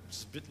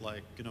it's a bit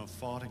like, you know,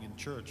 farting in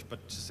church.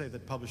 But to say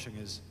that publishing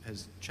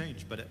has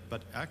changed,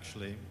 but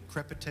actually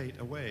crepitate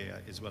away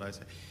is what I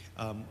say.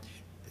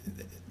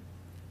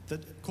 The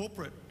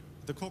corporate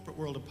the corporate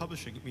world of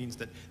publishing, it means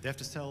that they have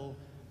to sell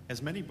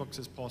as many books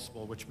as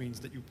possible, which means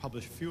that you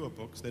publish fewer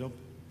books. They don't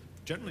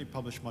generally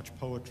publish much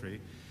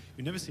poetry.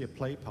 You never see a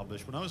play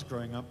published. When I was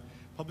growing up,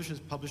 publishers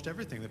published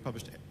everything. They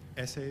published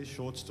essays,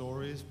 short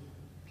stories,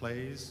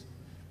 plays,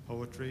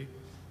 poetry,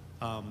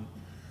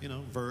 you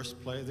know, verse,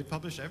 play. They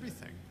published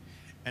everything.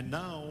 And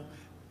now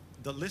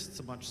the lists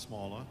are much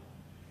smaller.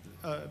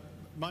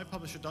 My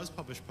publisher does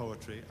publish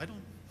poetry. I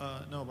don't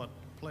know about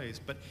plays,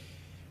 but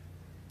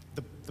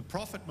the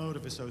profit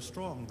motive is so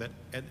strong that,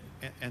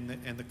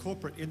 and the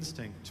corporate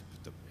instinct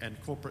and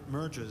corporate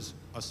mergers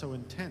are so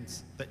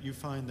intense that you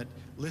find that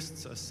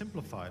lists are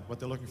simplified. What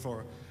they're looking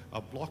for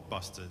are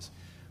blockbusters.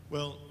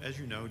 Well, as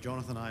you know,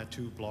 Jonathan and I are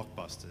two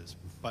blockbusters,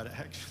 but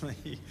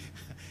actually,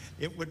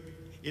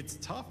 it's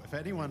tough. If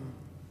anyone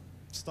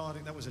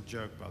starting, that was a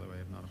joke, by the way,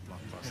 not a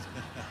blockbuster.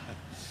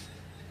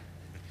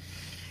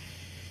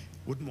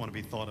 Wouldn't want to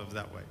be thought of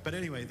that way. But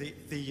anyway, the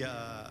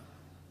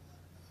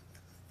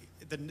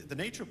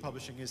nature of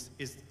publishing is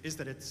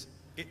that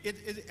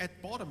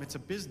at bottom it's a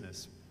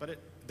business, but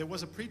there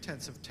was a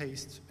pretense of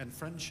taste and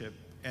friendship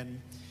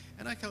and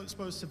I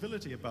suppose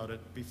civility about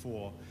it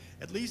before.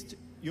 At least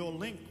your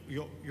link,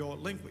 you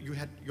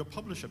had your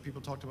publisher.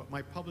 People talked about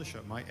my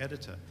publisher, my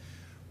editor.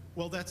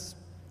 Well, that's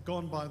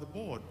gone by the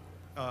board.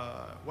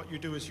 What you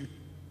do is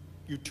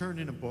you turn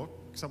in a book,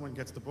 someone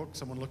gets the book,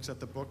 someone looks at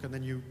the book, and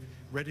then you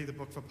ready the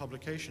book for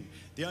publication.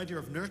 The idea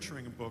of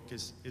nurturing a book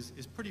is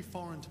pretty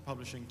foreign to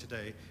publishing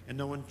today, and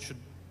no one should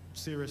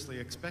seriously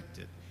expect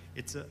it.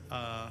 It's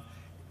a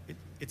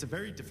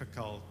very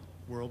difficult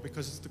world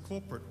because it's the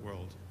corporate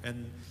world,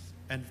 and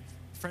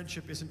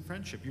friendship isn't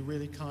friendship. You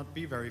really can't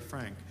be very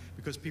frank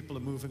because people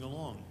are moving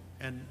along.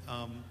 And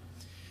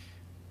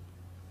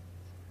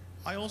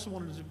I also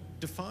wanted to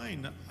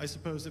define, I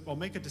suppose, or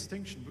make a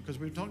distinction, because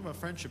we were talking about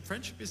friendship.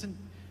 Friendship isn't,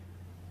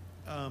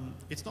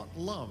 it's not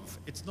love.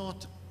 It's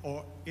not,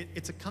 or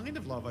it's a kind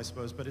of love, I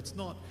suppose, but it's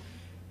not.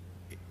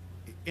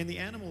 In the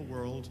animal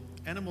world,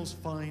 animals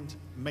find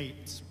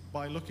mates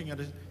by looking at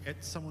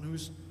someone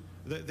who's,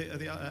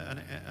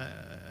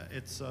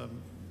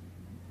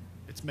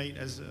 its mate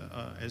as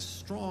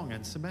strong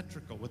and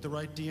symmetrical with the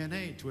right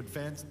DNA to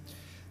advance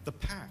the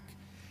pack.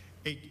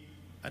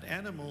 An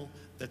animal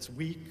that's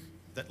weak,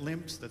 that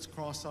limps, that's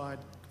cross-eyed,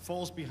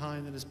 falls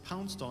behind and is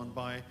pounced on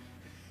by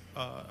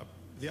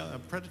a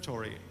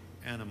predatory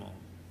animal.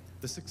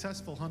 The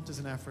successful hunters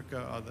in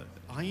Africa are the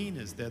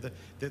hyenas. They're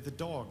the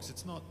dogs.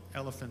 It's not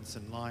elephants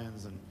and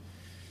lions and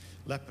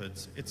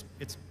leopards. It's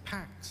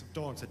packs of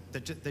dogs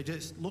they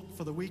just look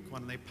for the weak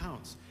one and they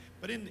pounce.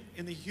 But in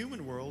the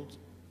human world,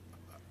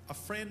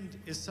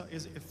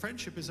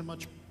 friendship is a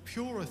much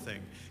purer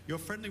thing. You're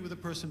friendly with a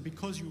person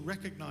because you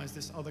recognize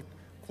this other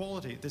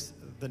quality,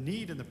 the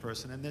need in the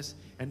person,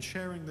 and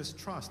sharing this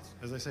trust.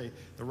 As I say,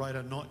 the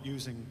writer not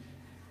using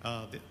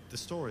the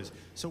stories.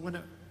 So when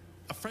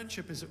a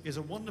friendship is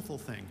a wonderful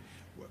thing,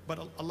 but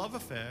a love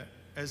affair,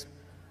 as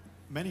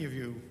many of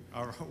you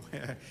are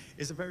aware,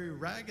 is a very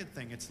ragged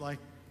thing. It's like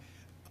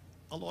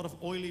a lot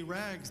of oily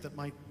rags that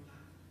might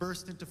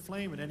burst into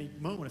flame at any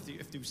moment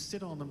if you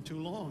sit on them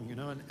too long, you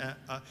know. And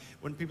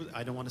when people,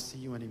 I don't want to see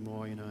you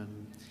anymore, you know,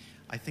 and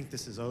I think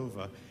this is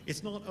over.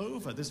 It's not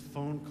over. There's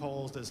phone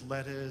calls, there's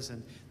letters,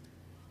 and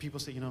people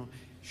say, you know,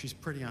 she's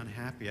pretty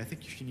unhappy. I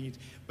think she needs.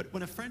 But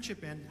when a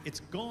friendship ends, it's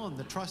gone.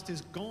 The trust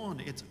is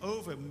gone. It's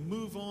over.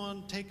 Move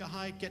on. Take a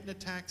hike. Get in a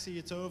taxi.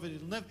 It's over.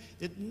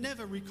 It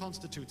never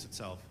reconstitutes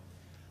itself.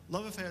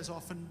 Love affairs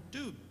often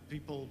do.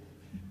 People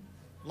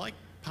like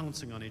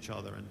pouncing on each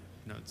other and,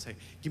 you know, say,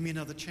 give me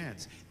another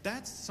chance.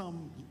 That's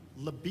some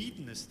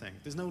libidinous thing.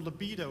 There's no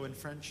libido in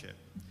friendship.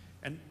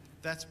 And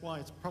that's why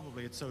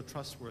it's so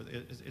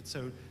trustworthy. It's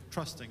so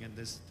trusting, and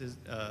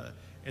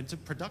and so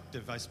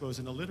productive, I suppose,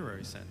 in a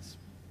literary sense.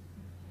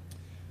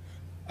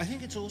 I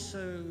think it's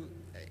also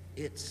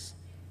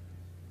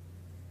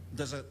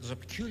there's a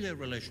peculiar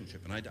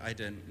relationship, and I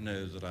don't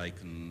know that I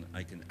can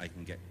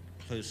get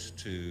close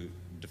to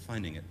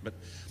defining it, but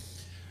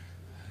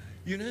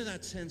you know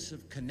that sense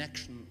of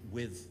connection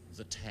with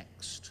the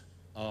text,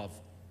 of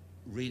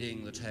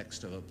reading the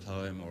text of a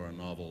poem or a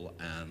novel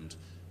and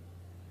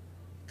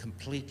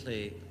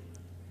completely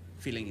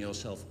feeling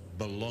yourself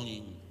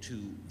belonging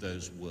to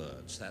those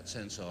words, that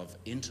sense of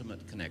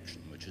intimate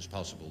connection which is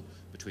possible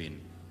between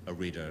a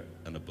reader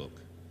and a book,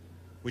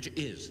 which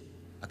is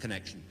a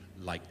connection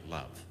like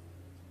love.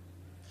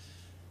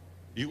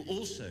 You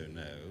also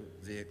know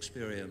the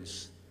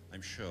experience,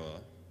 I'm sure,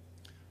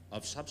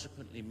 of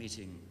subsequently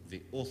meeting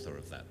the author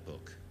of that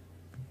book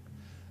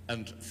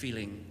and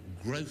feeling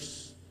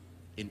gross,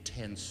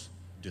 intense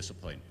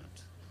disappointment.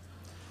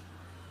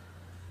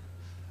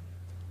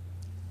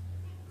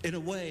 In a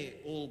way,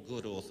 all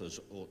good authors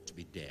ought to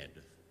be dead.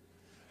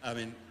 I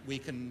mean, we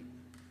can.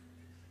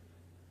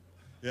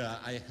 Yeah,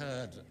 I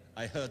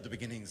heard the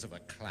beginnings of a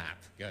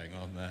clap going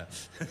on there.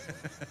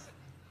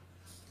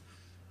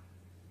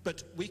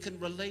 But we can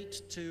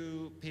relate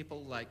to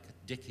people like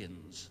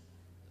Dickens,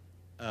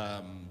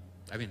 I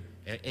mean,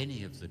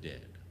 any of the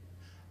dead,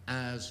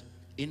 as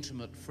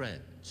intimate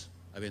friends.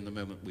 I mean, the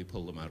moment we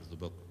pull them out of the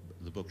book,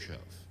 the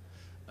bookshelf.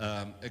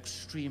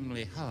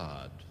 Extremely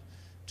hard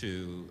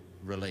to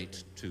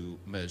relate to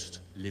most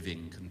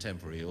living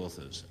contemporary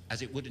authors,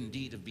 as it would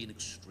indeed have been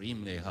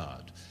extremely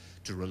hard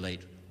to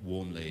relate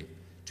warmly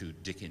to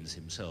Dickens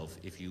himself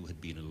if you had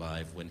been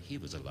alive when he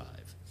was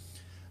alive.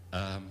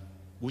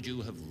 Would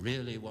you have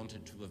really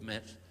wanted to have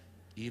met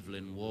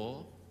Evelyn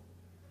Waugh?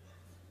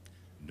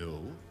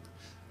 No.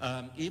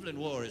 Evelyn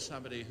Waugh is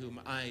somebody whom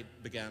I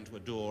began to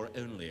adore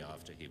only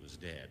after he was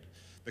dead,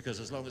 because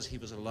as long as he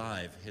was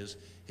alive, his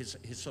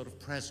sort of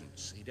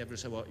presence, you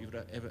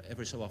would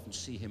every so often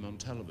see him on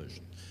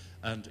television,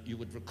 and you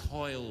would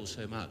recoil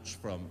so much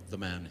from the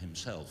man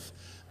himself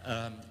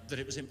that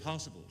it was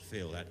impossible to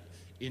feel that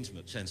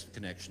intimate sense of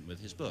connection with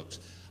his books.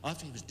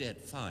 After he was dead,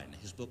 fine,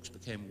 his books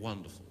became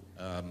wonderful.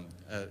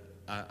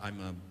 I'm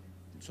a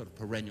sort of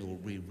perennial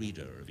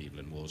rereader of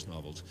Evelyn Waugh's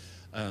novels,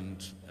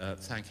 and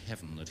thank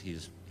heaven that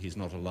he's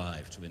not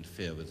alive to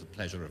interfere with the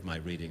pleasure of my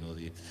reading or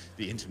the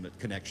intimate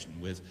connection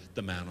with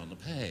the man on the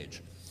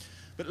page.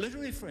 But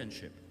literary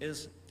friendship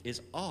is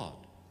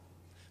odd,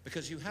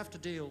 because you have to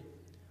deal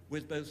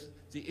with both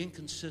the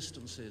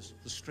inconsistencies,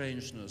 the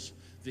strangeness,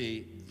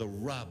 the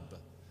rub,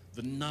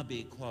 the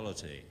nubby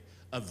quality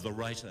of the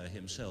writer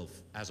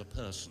himself as a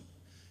person,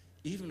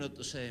 even at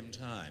the same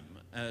time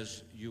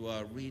as you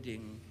are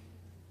reading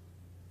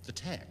the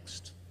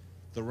text,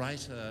 the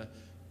writer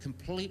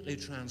completely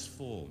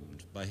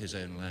transformed by his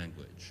own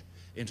language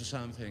into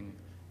something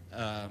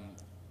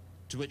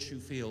to which you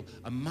feel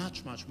a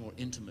much, much more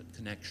intimate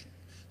connection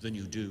than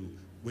you do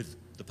with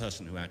the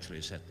person who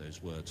actually set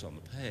those words on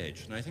the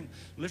page. And I think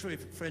literary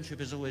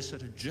friendship is always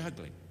sort of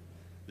juggling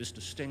this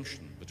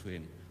distinction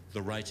between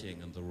the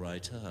writing and the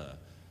writer,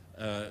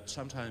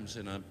 sometimes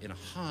in a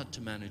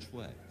hard-to-manage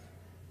way.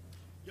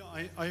 Yeah,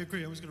 I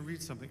agree. I was going to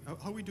read something. How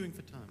are we doing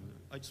for time?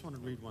 I just want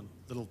to read one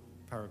little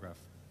paragraph.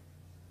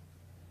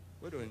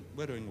 We're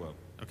doing well.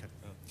 Okay.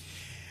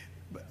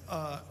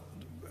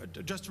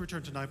 Just to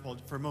return to Naipaul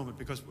for a moment,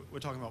 because we're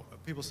talking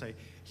about, people say,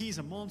 he's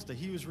a monster,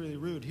 he was really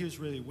rude, he was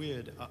really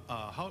weird.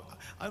 I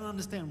don't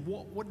understand,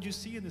 what did you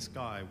see in this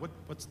guy?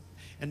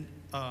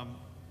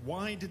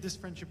 Why did this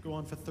friendship go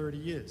on for 30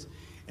 years?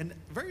 And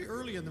very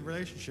early in the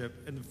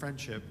relationship, in the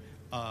friendship,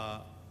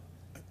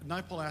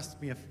 Naipaul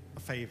asked me a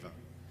favor.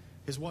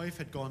 His wife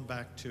had gone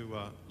back to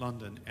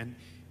London, and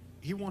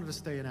he wanted to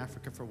stay in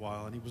Africa for a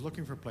while, and he was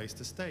looking for a place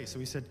to stay. So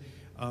he said,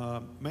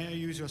 may I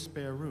use your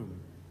spare room?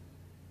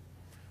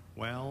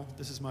 Well,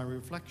 this is my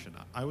reflection.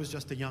 I was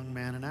just a young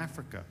man in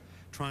Africa,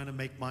 trying to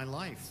make my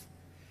life.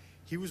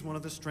 He was one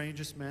of the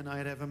strangest men I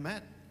had ever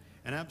met,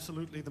 and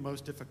absolutely the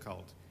most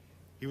difficult.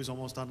 He was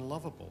almost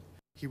unlovable.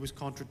 He was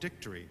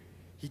contradictory.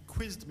 He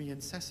quizzed me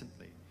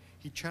incessantly.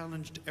 He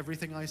challenged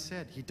everything I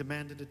said. He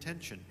demanded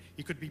attention.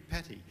 He could be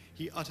petty.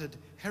 He uttered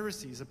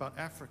heresies about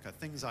Africa,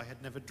 things I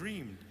had never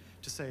dreamed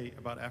to say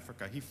about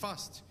Africa. He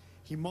fussed.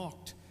 He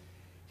mocked.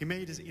 He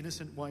made his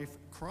innocent wife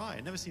cry.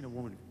 I'd never seen a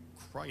woman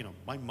cry. You know,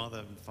 my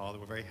mother and father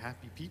were very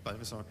happy people. I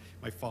never saw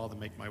my father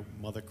make my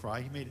mother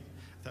cry. He made it.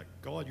 I thought,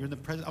 God, you're in the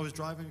present. I was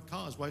driving a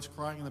car. His wife's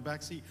crying in the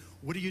back seat.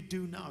 What do you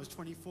do now? I was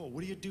 24.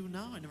 What do you do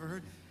now? I never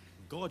heard.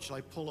 God, shall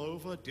I pull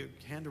over?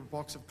 Hand her a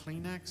box of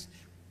Kleenex?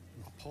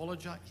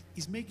 Apologize?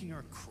 He's making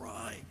her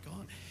cry.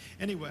 God.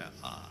 Anyway,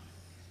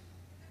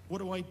 what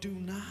do I do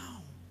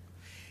now?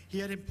 He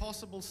had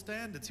impossible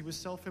standards. He was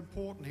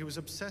self-important. He was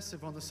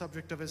obsessive on the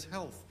subject of his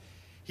health.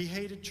 He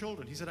hated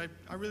children. He said,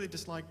 I really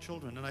dislike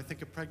children, and I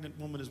think a pregnant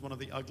woman is one of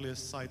the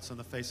ugliest sights on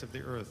the face of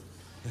the earth.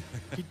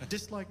 He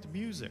disliked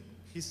music.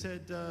 He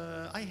said,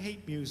 I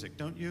hate music,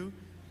 don't you?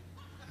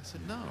 I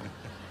said, no.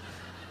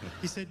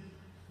 He said,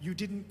 you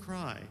didn't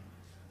cry.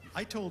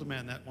 I told a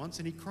man that once,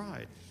 and he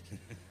cried.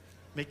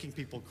 Making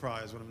people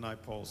cry is one of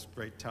Naipaul's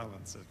great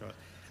talents.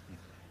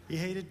 He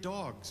hated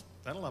dogs.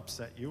 That'll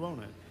upset you,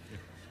 won't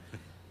it?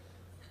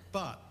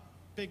 But,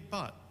 big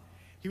but,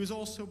 he was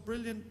also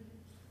brilliant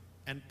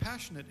and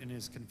passionate in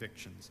his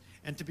convictions.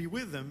 And to be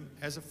with him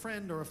as a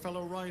friend or a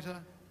fellow writer,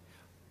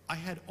 I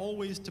had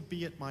always to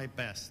be at my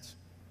best.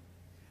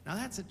 Now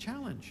that's a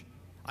challenge.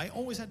 I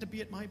always had to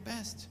be at my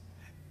best.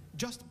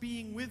 Just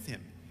being with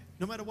him,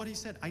 no matter what he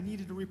said, I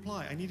needed to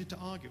reply, I needed to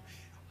argue.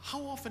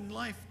 How often in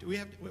life do we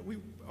have are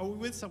we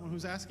with someone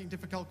who's asking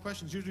difficult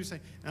questions, usually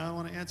saying, no, I don't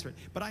want to answer it.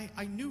 But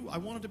I knew I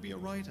wanted to be a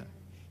writer.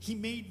 He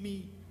made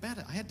me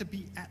better. I had to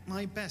be at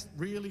my best,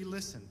 really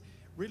listen,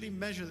 really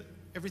measure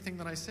everything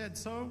that I said.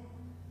 So,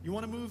 you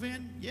want to move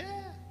in?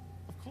 Yeah,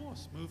 of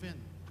course, move in.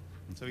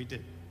 So he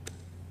did.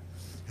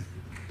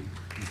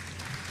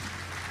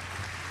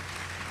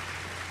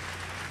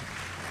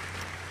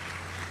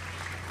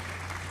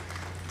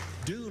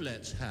 Do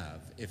let's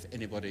have, if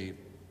anybody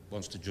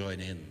wants to join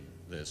in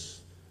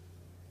this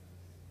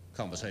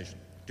conversation,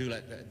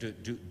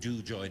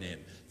 do join in.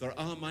 There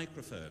are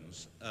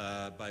microphones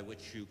by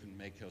which you can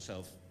make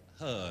yourself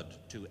heard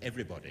to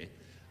everybody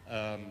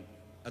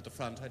at the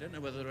front. I don't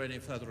know whether there are any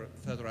further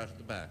out at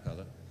the back, are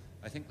there?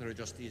 I think there are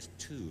just these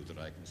two that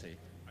I can see.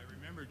 I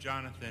remember,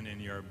 Jonathan,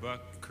 in your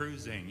book,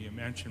 Cruising, you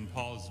mentioned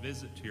Paul's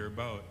visit to your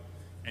boat,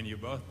 and you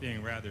both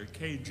being rather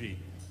cagey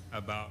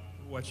about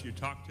what you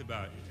talked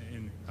about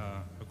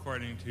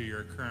according to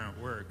your current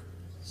work.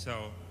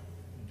 So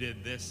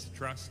did this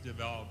trust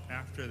develop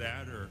after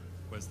that, or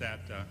was that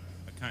a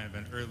kind of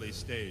an early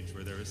stage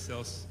where there was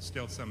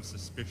still some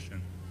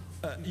suspicion?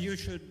 You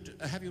should,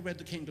 have you read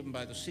The Kingdom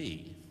by the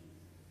Sea?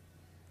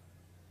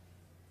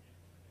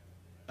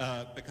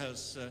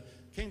 Because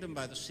Kingdom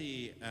by the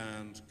Sea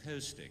and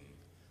Coasting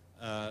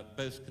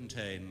both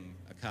contain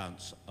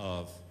accounts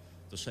of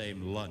the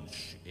same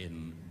lunch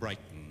in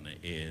Brighton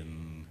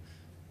in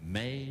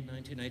May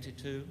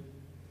 1982,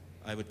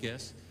 I would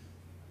guess,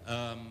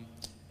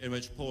 in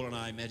which Paul and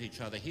I met each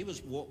other. He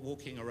was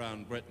walking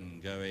around Britain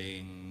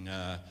going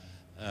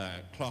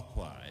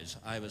clockwise.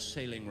 I was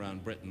sailing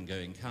around Britain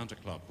going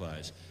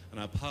counterclockwise, and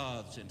our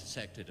paths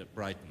intersected at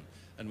Brighton,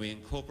 and we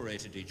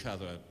incorporated each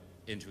other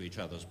into each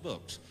other's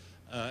books,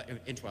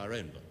 into our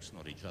own books,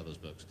 not each other's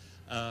books.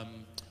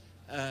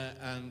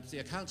 And the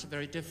accounts are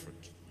very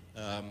different.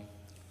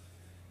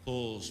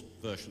 Paul's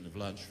version of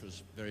lunch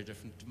was very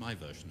different to my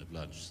version of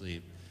lunch.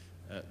 The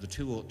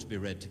two ought to be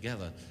read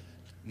together.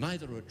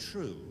 Neither are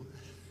true,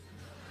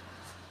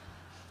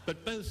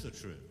 but both are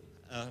true.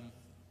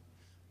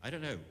 I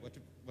don't know.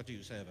 What do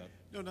you say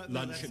about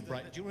lunch in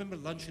Brighton? Do you remember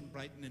lunch in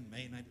Brighton in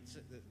May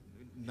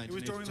 1982? It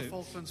was during the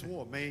Falklands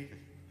War. May.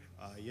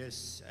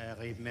 Yes,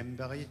 I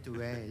remember it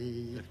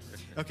well.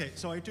 Okay,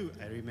 so I do.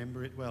 I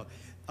remember it well.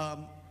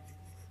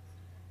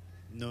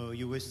 No,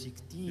 you were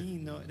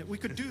 16. No, we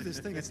could do this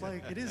thing.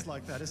 It is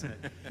like that, isn't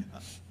it?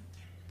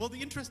 Well, the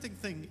interesting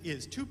thing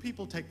is, two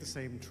people take the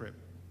same trip.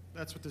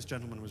 That's what this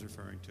gentleman was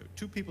referring to.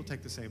 Two people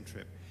take the same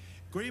trip.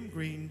 Graham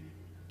Greene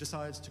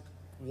decides to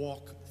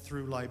walk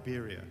through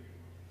Liberia.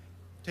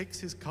 Takes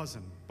his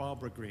cousin,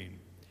 Barbara Greene.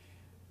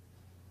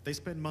 They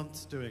spend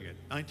months doing it.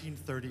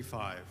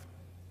 1935.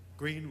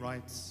 Greene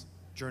writes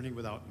Journey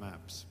Without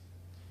Maps.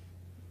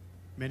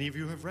 Many of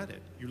you have read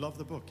it. You love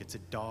the book. It's a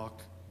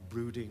dark,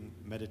 brooding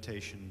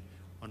meditation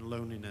on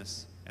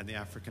loneliness and the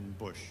African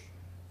bush.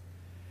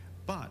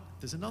 But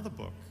there's another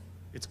book.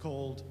 It's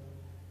called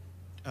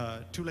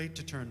Too Late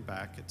to Turn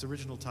Back. Its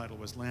original title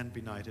was Land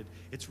Benighted.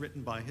 It's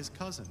written by his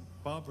cousin,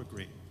 Barbara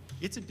Greene.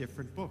 It's a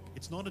different book.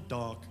 It's not a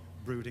dark,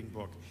 brooding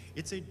book.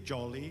 It's a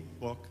jolly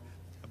book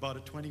about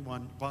a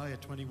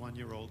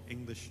 21-year-old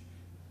English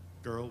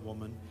girl,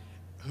 woman,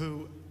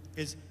 who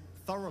is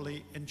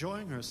thoroughly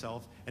enjoying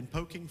herself and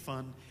poking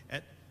fun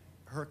at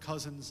her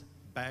cousin's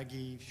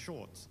baggy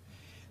shorts.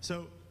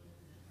 So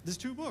there's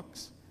two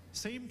books,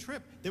 same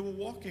trip. They were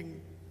walking,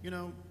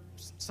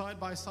 side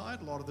by side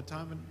a lot of the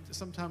time, and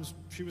sometimes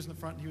she was in the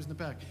front and he was in the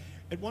back.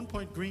 At one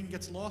point, Greene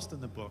gets lost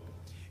in the book,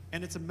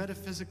 and it's a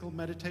metaphysical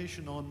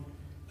meditation on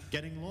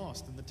getting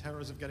lost and the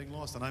terrors of getting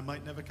lost, and I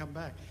might never come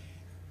back.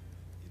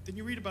 Then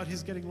you read about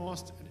his getting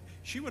lost.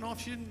 She went off,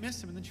 she didn't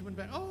miss him, and then she went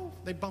back. Oh,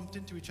 they bumped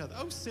into each other.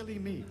 Oh, silly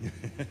me.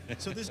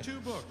 So there's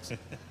two books.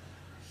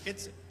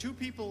 It's two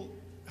people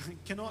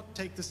cannot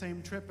take the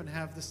same trip and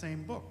have the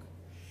same book.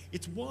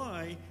 It's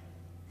why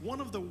one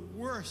of the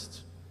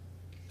worst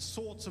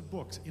sorts of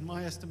books, in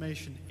my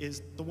estimation,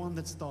 is the one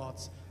that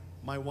starts,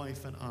 My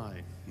Wife and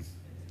I.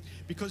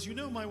 Because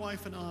My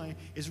Wife and I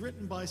is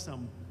written by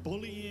some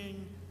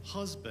bullying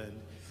husband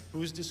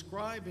who is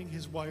describing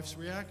his wife's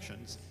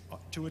reactions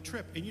to a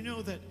trip. And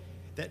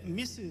that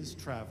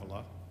Mrs.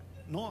 Traveler,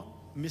 not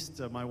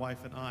Mr. My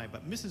Wife and I,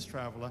 but Mrs.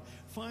 Traveler,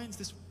 finds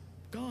this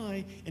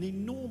guy an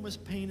enormous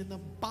pain in the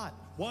butt.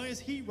 Why is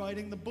he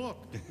writing the book?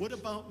 What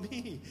about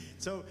me?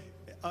 So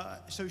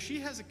she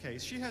has a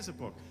case, she has a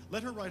book.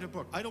 Let her write a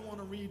book. I don't want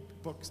to read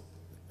books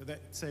that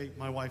say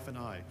My Wife and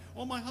I,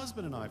 or My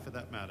Husband and I, for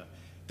that matter.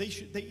 They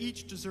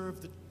each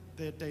deserve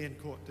their day in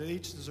court. They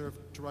each deserve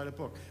to write a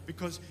book,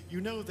 because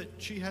that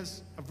she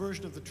has a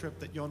version of the trip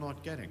that you're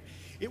not getting.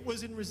 It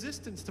was in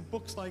resistance to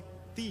books like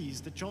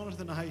these that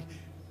Jonathan and I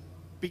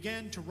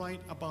began to write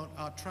about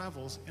our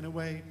travels in a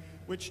way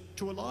which,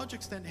 to a large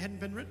extent, hadn't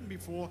been written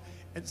before,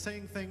 and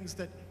saying things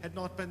that had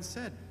not been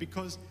said,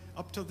 because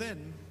up to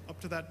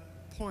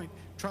that point,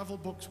 travel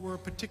books were a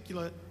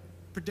particular,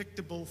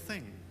 predictable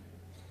thing.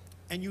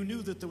 And you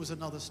knew that there was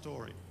another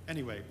story.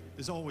 Anyway,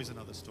 there's always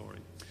another story.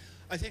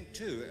 I think,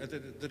 too,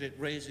 that it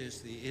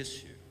raises the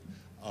issue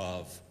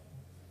of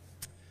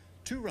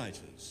two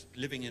writers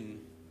living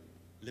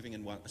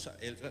in one...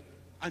 Sorry,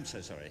 I'm so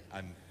sorry.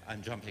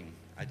 I'm jumping.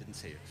 I didn't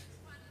see it.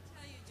 I want to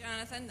tell you,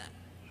 Jonathan, that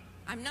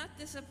I'm not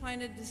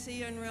disappointed to see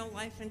you in real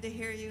life and to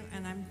hear you,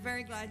 and I'm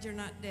very glad you're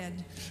not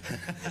dead.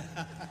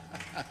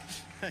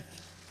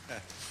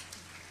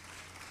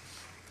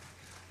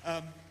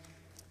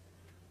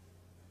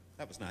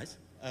 That was nice.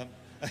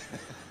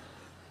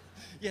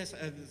 Yes,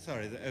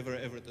 sorry, over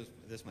at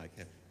this mic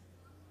here.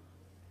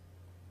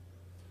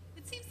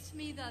 It seems to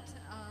me that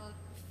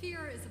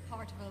fear is a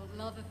part of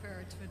a love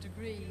affair to a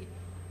degree.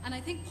 And I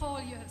think,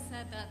 Paul, you have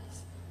said that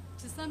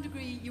to some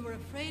degree you were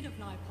afraid of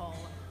Naipaul,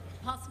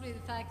 possibly the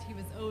fact he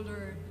was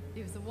older,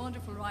 he was a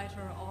wonderful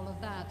writer, all of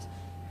that.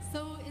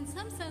 So in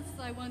some senses,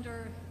 I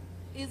wonder,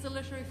 is a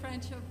literary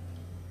friendship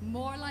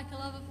more like a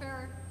love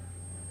affair?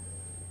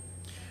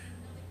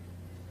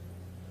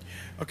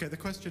 Okay, the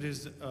question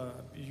is,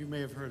 you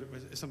may have heard it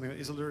was something,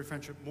 is a literary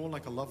friendship more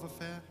like a love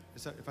affair?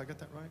 Is that, if I get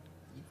that right?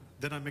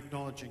 Then I'm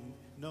acknowledging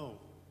no.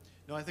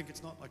 No, I think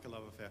it's not like a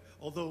love affair.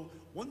 Although,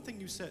 one thing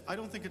you said, I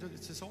don't think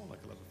it's at all like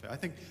a love affair. I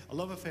think a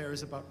love affair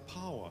is about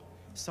power,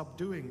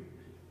 subduing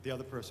the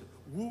other person,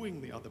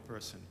 wooing the other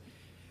person.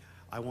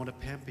 I want to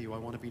pamper you, I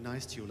want to be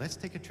nice to you. Let's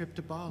take a trip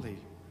to Bali.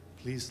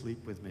 Please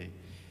sleep with me.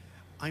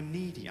 I'm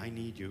needy, I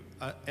need you.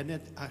 And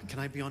then, can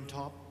I be on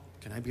top?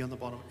 Can I be on the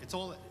bottom?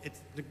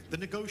 It's the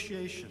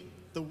negotiation,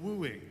 the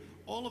wooing,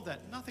 all of that,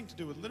 nothing to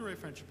do with literary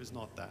friendship is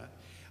not that.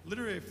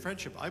 Literary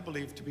friendship, I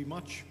believe, to be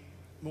much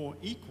more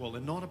equal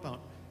and not about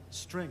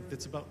strength,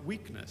 it's about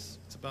weakness.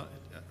 It's about,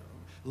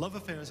 love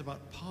affair is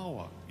about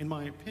power. In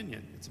my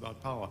opinion, it's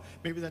about power.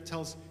 Maybe that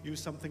tells you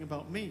something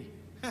about me.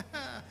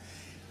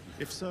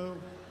 If so,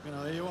 you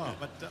know, there you are.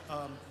 But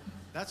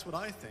that's what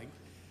I think.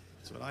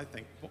 That's what I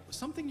think.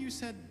 Something you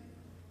said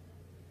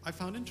I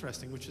found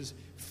interesting, which is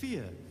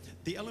fear.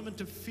 The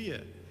element of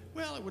fear.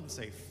 Well, I wouldn't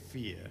say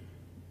fear.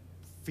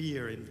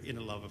 Fear in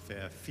a love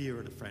affair, fear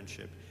in a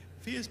friendship.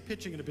 Fear is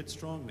pitching it a bit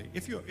strongly.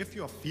 If you're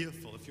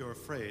fearful, if you're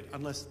afraid,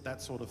 unless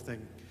that sort of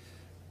thing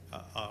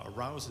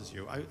arouses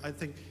you, I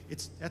think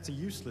that's a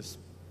useless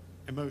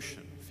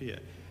emotion, fear.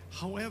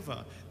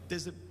 However,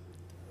 there's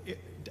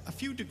a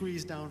few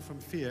degrees down from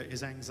fear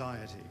is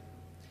anxiety,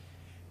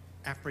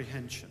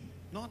 apprehension,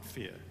 not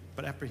fear,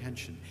 but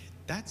apprehension.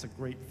 That's a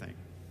great thing.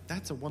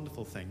 That's a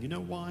wonderful thing. You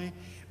know why?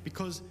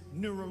 Because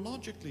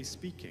neurologically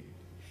speaking,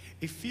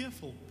 a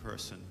fearful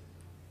person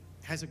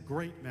has a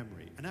great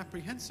memory. An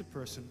apprehensive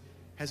person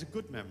has a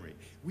good memory.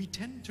 We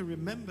tend to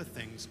remember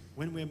things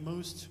when we're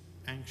most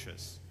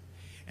anxious.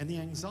 And the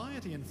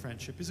anxiety in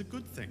friendship is a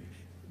good thing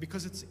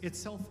because it's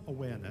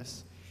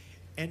self-awareness.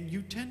 And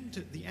you tend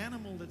to, the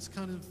animal that's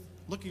kind of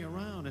looking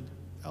around and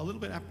a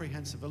little bit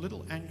apprehensive, a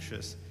little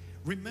anxious,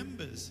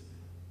 remembers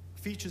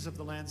features of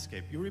the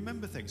landscape. You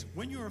remember things.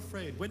 When you're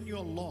afraid, when you're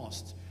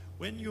lost,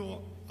 when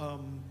you're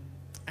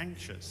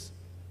anxious,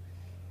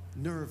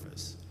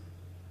 nervous,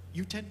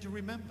 you tend to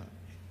remember.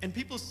 And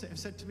people have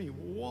said to me,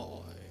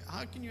 well,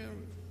 how can you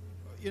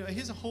know,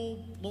 here's a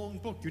whole long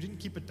book. You didn't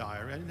keep a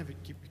diary. I didn't have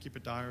to keep a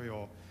diary,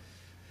 or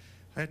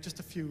I had just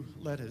a few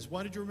letters.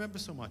 Why did you remember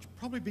so much?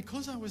 Probably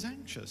because I was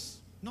anxious,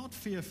 not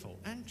fearful,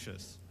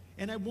 anxious.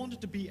 And I wanted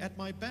to be at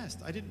my best.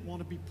 I didn't want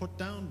to be put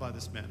down by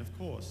this man, of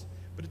course.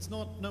 But it's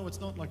not, no, it's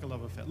not like a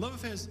love affair. Love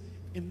affair is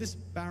in this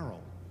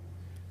barrel.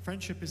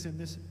 Friendship is in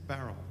this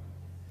barrel.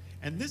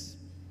 And this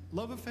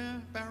love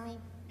affair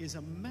barrel is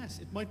a mess.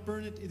 It might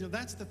burn it, you know,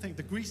 that's the thing,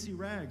 the greasy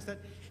rags, that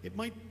it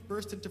might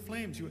burst into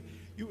flames.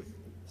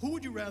 Who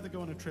would you rather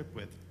go on a trip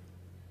with?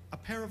 A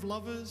pair of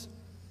lovers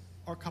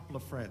or a couple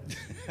of friends?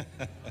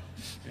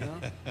 You know?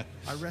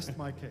 I rest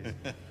my case.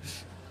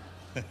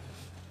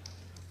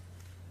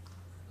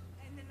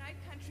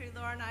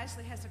 Lauren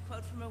Isley has a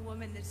quote from a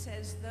woman that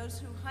says, "Those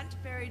who hunt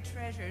buried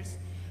treasures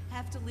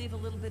have to leave a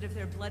little bit of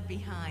their blood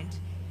behind."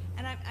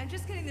 And I'm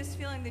just getting this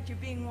feeling that you're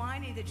being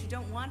whiny, that you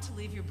don't want to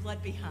leave your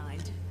blood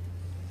behind.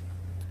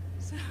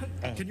 So,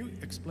 can you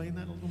explain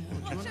that a little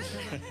more? Well, Do you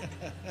understand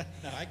that?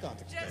 No, I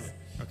can't explain just,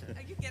 it.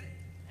 Okay. You get it?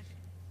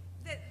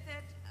 Okay.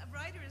 That a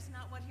writer is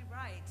not what he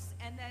writes,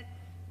 and that,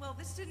 well,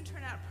 this didn't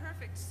turn out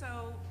perfect,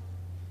 so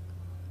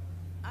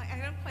I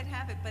don't quite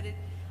have it, but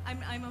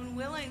I'm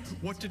unwilling to...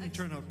 What didn't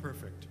turn out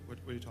perfect? What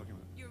are you talking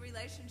about? Your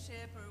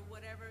relationship or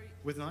whatever.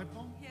 With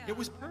ʻnaɪpɔːl? Yeah. It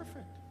was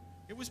perfect.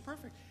 It was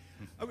perfect.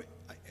 I mean,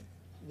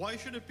 why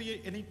should it be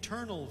an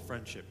eternal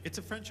friendship? It's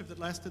a friendship that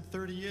lasted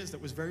 30 years,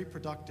 that was very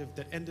productive,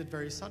 that ended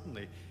very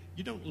suddenly.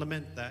 You don't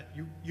lament that.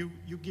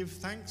 You give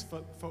thanks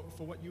for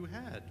what you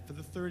had, for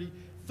the 30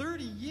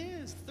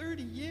 years,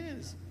 30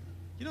 years.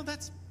 You know,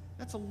 that's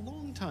a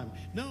long time.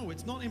 No,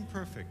 it's not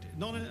imperfect.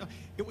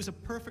 It was a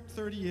perfect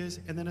 30 years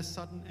and then a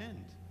sudden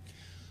end.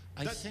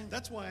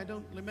 That's why I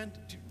don't lament.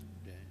 Do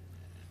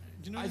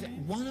you know what I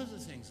mean? One of the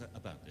things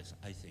about this,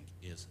 I think,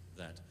 is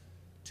that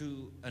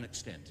to an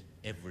extent,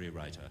 every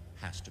writer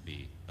has to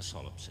be a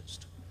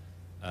solipsist.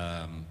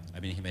 I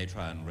mean, he may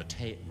try and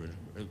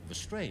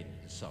restrain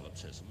his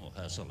solipsism or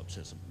her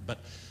solipsism, but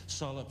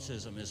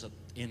solipsism is,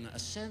 in a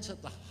sense,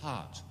 at the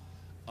heart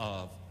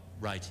of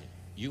writing.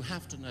 You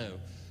have to know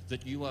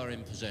that you are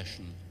in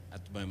possession,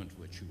 at the moment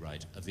which you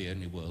write, of the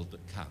only world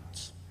that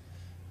counts,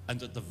 and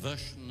that the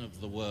version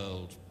of the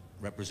world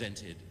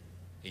represented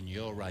in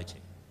your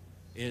writing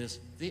is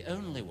the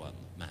only one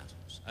that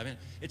matters. I mean,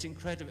 it's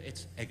incredible,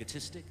 it's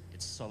egotistic,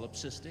 it's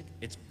solipsistic,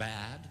 it's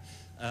bad,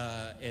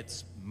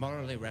 it's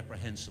morally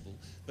reprehensible,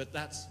 but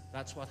that's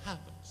what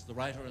happens. The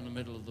writer in the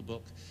middle of the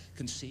book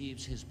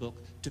conceives his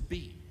book to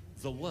be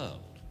the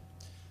world.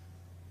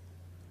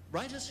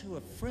 Writers who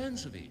are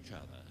friends of each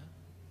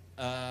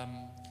other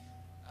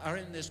are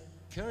in this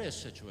curious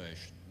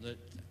situation that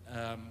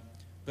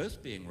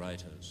both being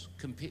writers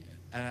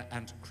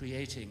and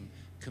creating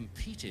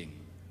competing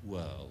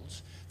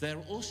worlds,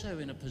 they're also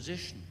in a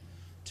position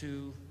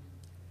to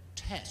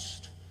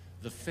test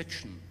the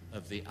fiction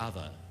of the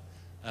other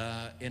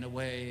in a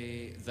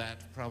way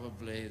that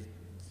probably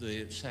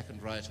the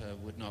second writer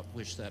would not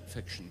wish that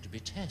fiction to be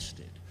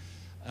tested.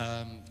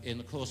 In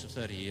the course of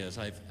 30 years,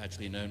 I've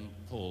actually known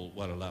Paul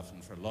well enough,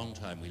 and for a long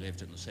time we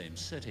lived in the same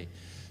city,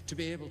 to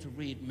be able to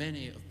read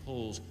many of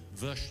Paul's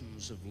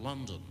versions of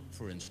London,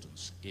 for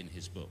instance, in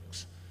his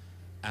books,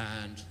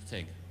 and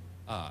think,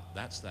 ah,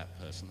 that's that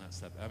person, that's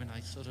that. I mean,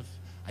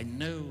 I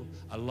know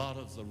a lot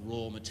of the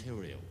raw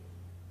material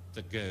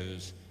that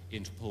goes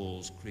into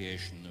Paul's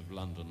creation of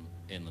London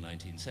in the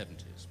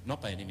 1970s.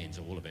 Not by any means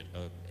all of it,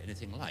 or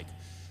anything like,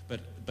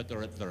 but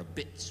there are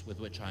bits with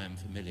which I am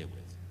familiar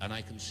with, and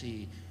I can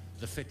see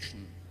the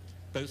fiction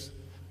both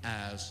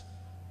as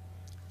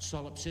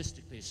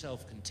solipsistically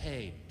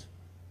self-contained,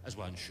 as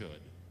one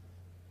should,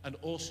 and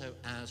also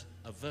as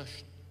a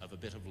version of a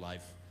bit of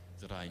life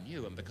that I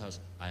knew, and because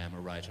I am a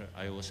writer,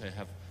 I also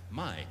have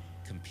my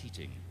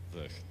competing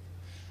version.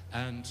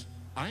 And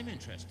I'm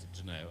interested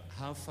to know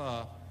how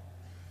far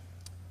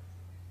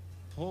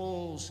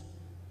Paul's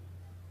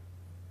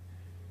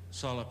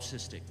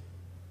solipsistic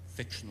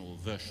fictional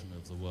version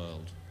of the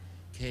world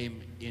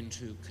came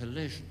into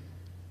collision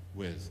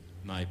with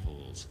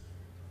Naipaul's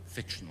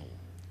fictional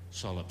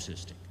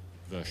solipsistic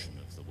version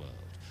of the world.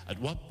 At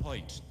what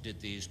point did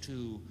these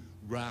two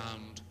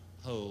round,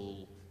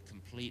 whole,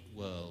 complete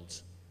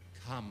worlds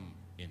come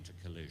into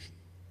collision?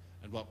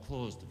 And what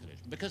caused the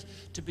collision? Because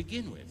to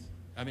begin with,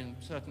 I mean,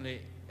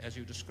 certainly as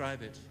you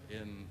describe it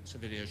in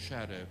Seville's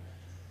Shadow,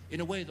 in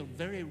a way the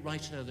very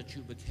writer that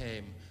you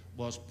became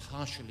was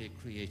partially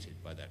created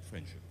by that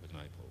friendship with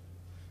Naipaul.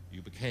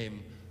 You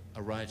became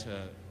a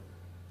writer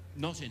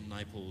not in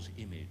Naipaul's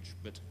image,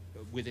 but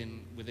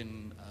within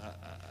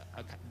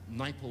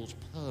Naipaul's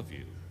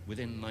purview,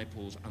 within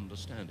Naipaul's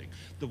understanding.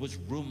 There was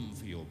room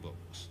for your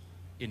books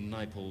in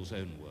Naipaul's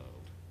own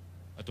world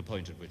at the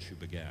point at which you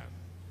began.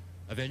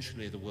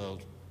 Eventually the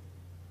world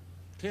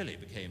clearly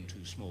became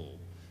too small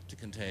to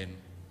contain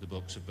the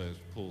books of both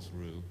Paul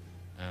Theroux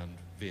and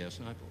V.S.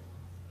 Naipaul.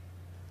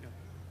 Yeah,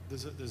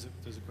 there's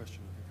a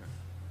question.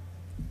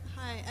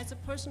 Hi, as a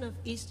person of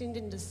East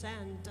Indian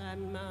descent,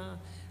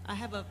 I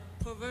have a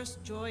perverse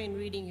joy in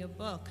reading your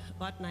book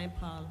about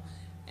Naipaul,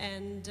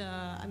 and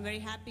I'm very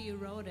happy you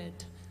wrote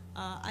it.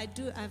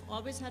 I've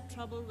always had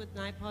trouble with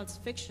Naipaul's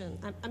fiction.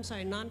 I'm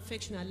sorry,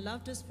 non-fiction. I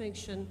loved his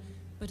fiction,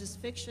 but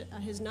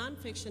his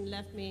non-fiction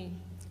left me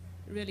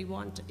really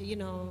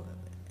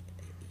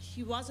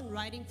he wasn't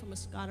writing from a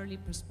scholarly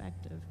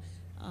perspective.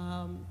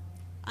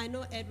 I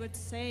know Edward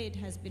Said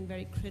has been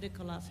very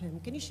critical of him.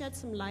 Can you shed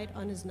some light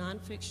on his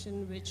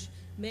nonfiction, which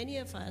many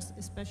of us,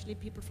 especially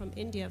people from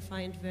India,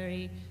 find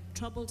very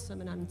troublesome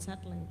and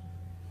unsettling?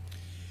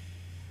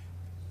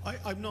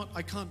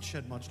 I can't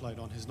shed much light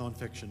on his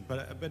nonfiction,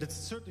 but it's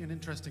certainly an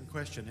interesting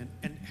question.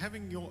 And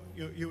having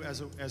you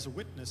as a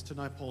witness to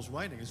Naipaul's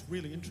writing is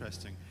really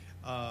interesting.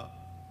 I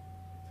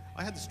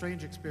had the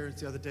strange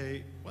experience the other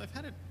day. Well, I've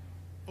had it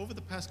over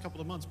the past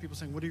couple of months. People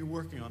saying, "What are you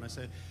working on?" I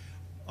say,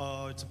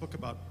 it's a book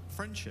about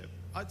friendship.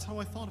 That's how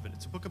I thought of it.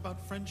 It's a book about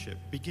friendship,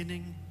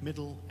 beginning,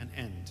 middle, and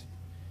end.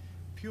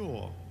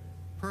 Pure,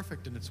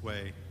 perfect in its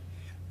way.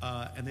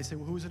 And they say,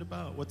 well, who is it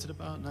about? What's it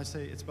about? And I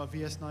say, it's about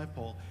V.S.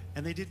 Naipaul.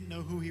 And they didn't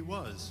know who he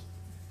was.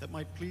 That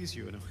might please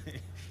you in a way.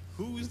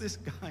 Who's this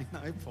guy,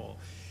 Naipaul?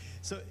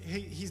 So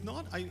he's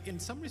not, in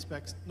some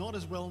respects, not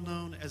as well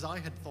known as I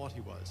had thought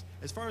he was.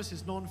 As far as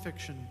his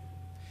nonfiction,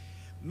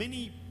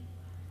 many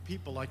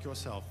people like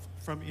yourself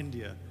from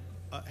India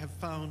have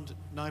found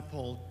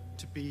Naipaul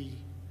to be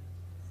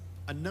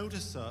a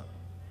noticer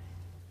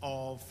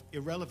of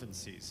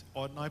irrelevancies,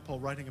 or Naipaul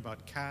writing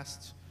about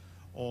castes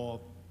or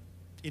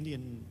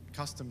Indian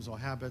customs or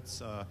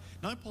habits.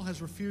 Naipaul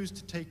has refused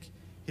to take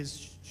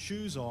his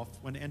shoes off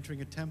when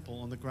entering a temple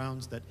on the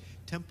grounds that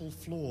temple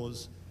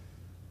floors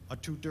are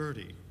too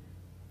dirty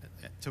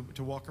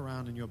to walk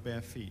around in your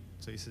bare feet.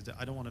 So he says,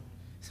 I don't want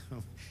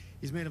to...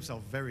 He's made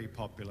himself very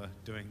popular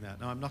doing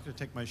that. No, I'm not going to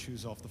take my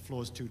shoes off. The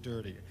floor's too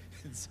dirty.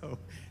 And so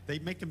they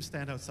make him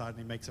stand outside and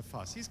he makes a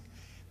fuss.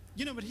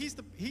 But he's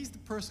the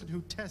person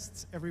who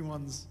tests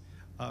everyone's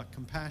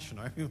compassion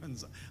or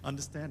everyone's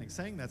understanding.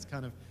 Saying that's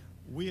kind of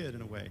weird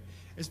in a way.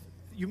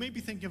 You may be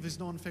thinking of his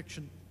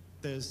nonfiction.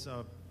 There's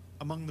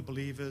Among the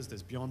Believers.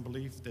 There's Beyond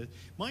Belief.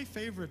 My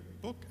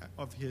favorite book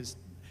of his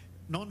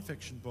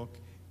nonfiction book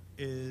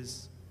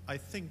is, I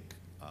think,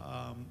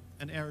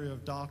 An Area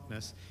of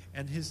Darkness,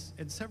 and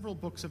several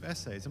books of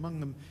essays. Among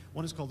them,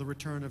 one is called The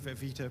Return of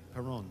Evita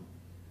Peron.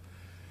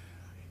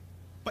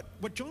 But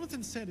what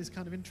Jonathan said is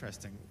kind of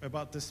interesting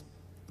about the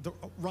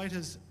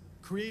writers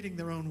creating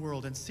their own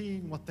world and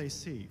seeing what they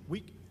see.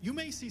 You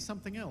may see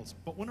something else,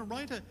 but when a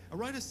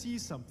writer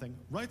sees something,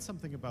 writes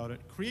something about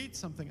it, creates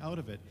something out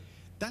of it,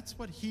 that's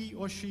what he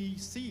or she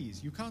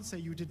sees. You can't say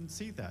you didn't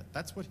see that.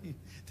 That's what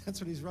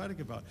he's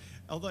writing about.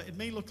 Although it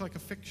may look like a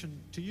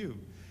fiction to you.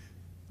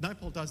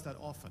 Naipaul does that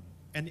often,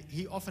 and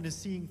he often is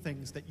seeing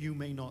things that you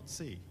may not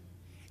see,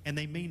 and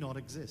they may not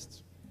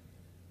exist.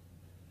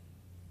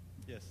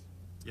 Yes.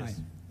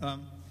 Yes. Hi.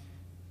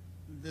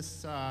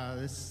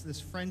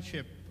 This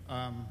friendship,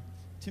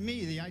 to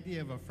me, the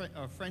idea of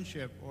a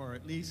friendship, or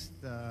at least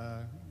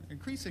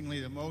increasingly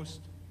the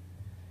most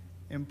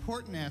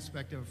important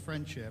aspect of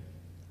friendship,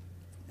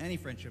 any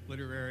friendship,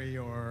 literary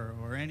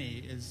or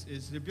any,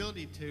 is the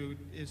ability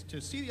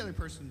to see the other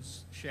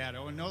person's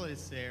shadow and know that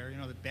it's there, you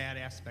know, the bad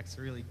aspects,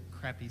 the really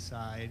crappy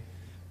side,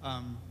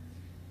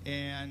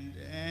 and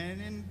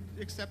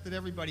accept that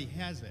everybody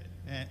has it,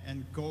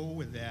 and go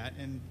with that.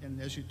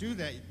 And as you do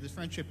that, the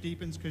friendship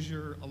deepens because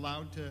you're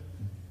allowed to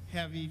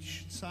have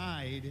each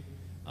side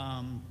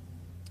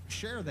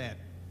share that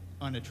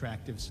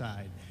unattractive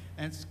side.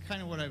 And it's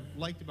kind of what I've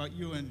liked about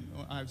you, and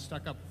I've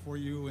stuck up for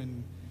you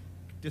in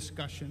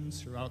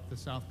discussions throughout the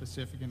South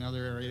Pacific and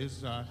other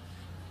areas.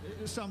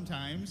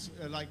 Sometimes,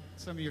 like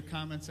some of your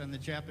comments on the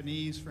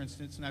Japanese, for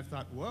instance, and I've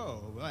thought,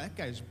 whoa, well, that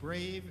guy's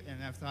brave,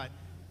 and I've thought,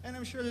 and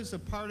I'm sure there's a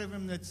part of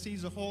him that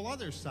sees a whole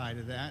other side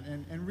of that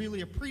and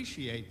really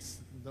appreciates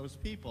those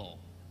people,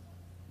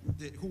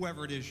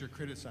 whoever it is you're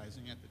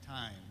criticizing at the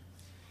time.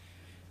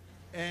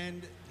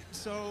 And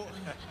so,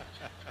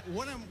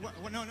 what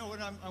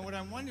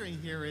I'm wondering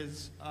here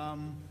is,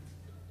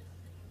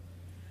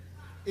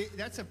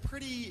 that's a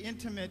pretty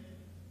intimate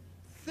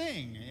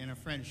thing in a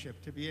friendship,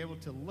 to be able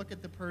to look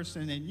at the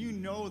person and you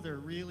know their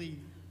really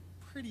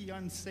pretty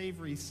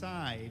unsavory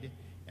side,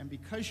 and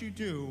because you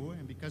do,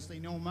 and because they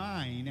know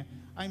mine,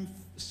 I'm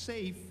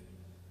safe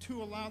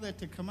to allow that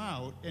to come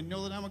out and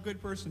know that I'm a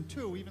good person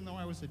too, even though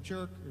I was a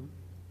jerk or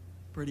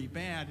pretty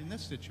bad in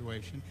this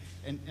situation,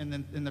 and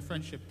then the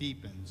friendship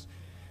deepens.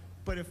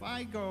 But if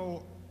I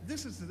go,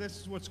 this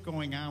is what's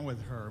going on with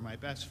her, my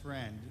best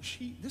friend.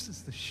 This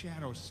is the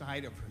shadow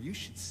side of her. You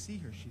should see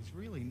her. She's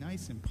really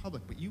nice in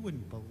public, but you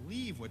wouldn't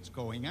believe what's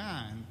going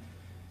on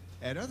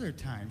at other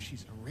times.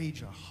 She's a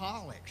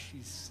rageaholic.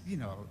 She's, you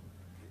know.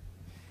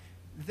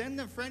 Then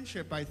the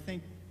friendship, I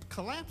think,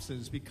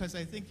 collapses because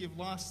I think you've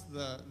lost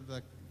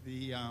the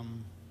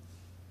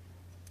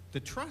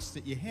trust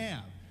that you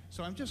have.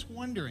 So I'm just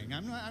wondering.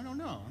 I don't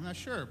know. I'm not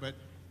sure, but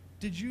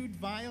did you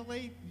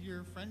violate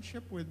your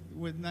friendship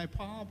with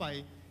Naipaul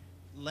by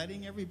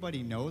letting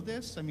everybody know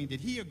this? I mean,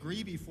 did he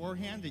agree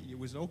beforehand that it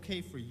was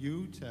okay for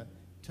you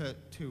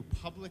to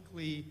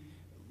publicly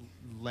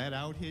let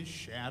out his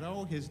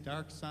shadow, his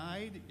dark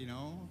side, you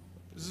know?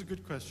 This is a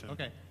good question.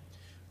 Okay.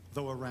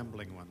 Though a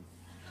rambling one.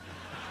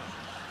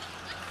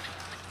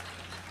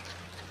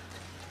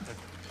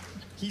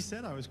 He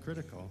said I was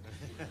critical.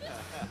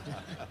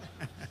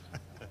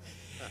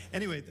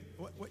 Anyway,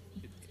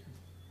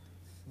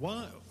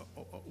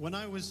 when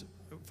I was,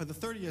 for the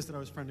 30 years that I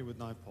was friendly with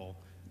Naipaul,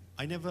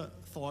 I never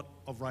thought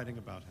of writing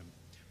about him.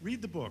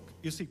 Read the book,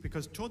 you see,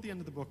 because toward the end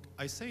of the book,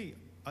 I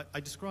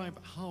describe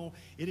how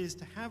it is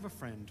to have a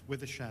friend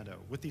with a shadow,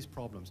 with these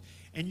problems,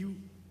 and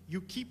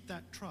you keep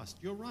that trust.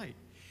 You're right.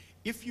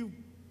 If you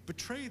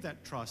betray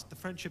that trust, the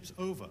friendship's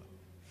over.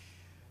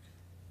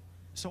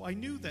 So I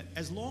knew that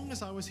as long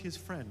as I was his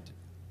friend,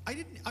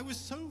 I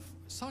was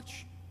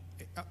such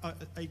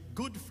a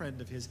good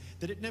friend of his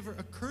that it never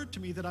occurred to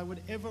me that I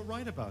would ever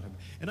write about him.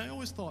 And I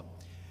always thought,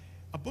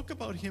 a book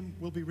about him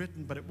will be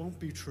written, but it won't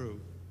be true.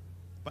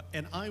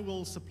 And I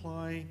will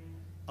supply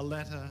a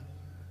letter,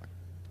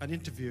 an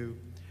interview.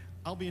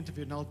 I'll be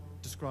interviewed and I'll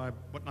describe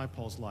what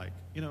Naipaul's like.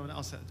 You know, and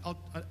I'll say,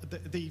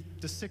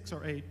 the 6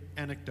 or 8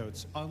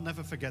 anecdotes. I'll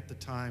never forget the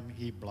time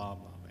he blah,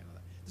 blah, blah.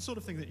 The sort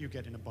of thing that you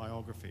get in a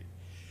biography.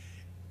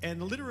 And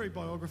a literary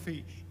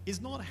biography is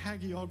not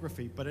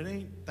hagiography, but it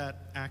ain't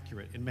that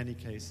accurate in many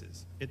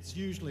cases. It's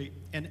usually,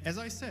 and as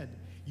I said,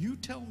 you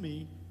tell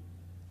me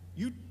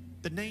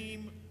the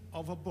name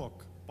of a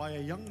book by a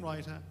young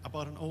writer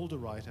about an older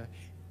writer,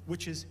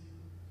 which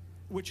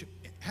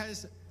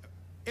has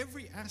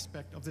every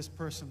aspect of this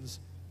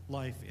person's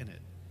life in it.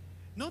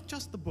 Not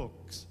just the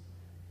books,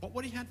 but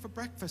what he had for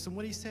breakfast and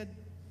what he said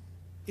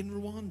in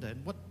Rwanda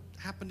and what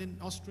happened in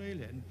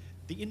Australia and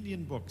the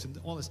Indian books and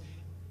all this.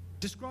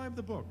 Describe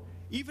the book.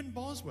 Even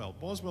Boswell.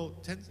 Boswell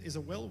is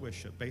a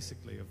well-wisher,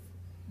 basically,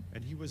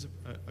 and he was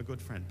a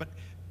good friend. But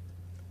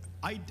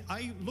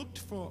I looked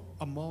for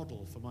a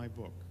model for my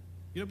book,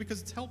 you know,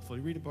 because it's helpful.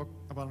 You read a book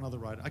about another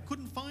writer. I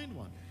couldn't find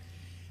one.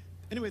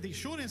 Anyway, the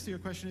short answer to your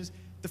question is,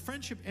 the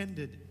friendship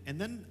ended, and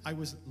then I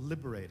was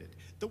liberated.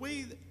 The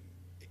way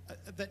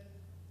that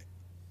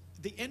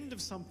the end of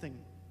something,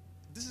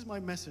 this is my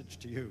message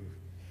to you,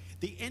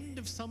 the end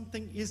of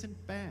something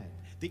isn't bad.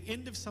 The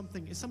end of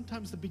something is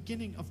sometimes the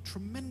beginning of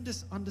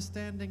tremendous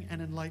understanding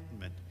and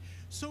enlightenment.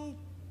 So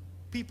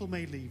people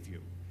may leave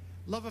you.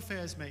 Love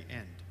affairs may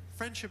end.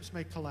 Friendships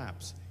may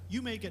collapse.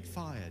 You may get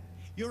fired.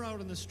 You're out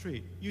on the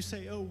street. You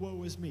say, oh,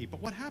 woe is me. But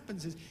what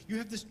happens is you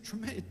have this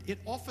tremendous, it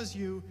offers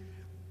you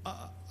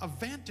a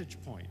vantage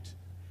point,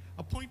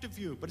 a point of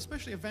view, but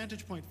especially a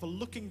vantage point for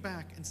looking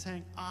back and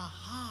saying,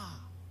 aha,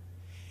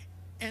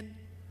 and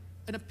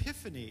an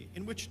epiphany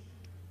in which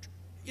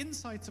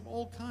insights of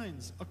all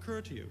kinds occur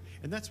to you.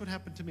 And that's what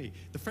happened to me.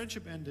 The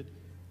friendship ended.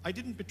 I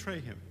didn't betray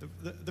him.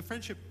 The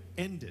friendship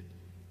ended.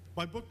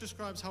 My book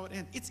describes how it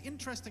ended. It's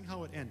interesting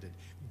how it ended.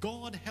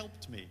 God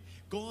helped me.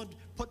 God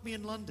put me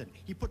in London.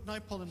 He put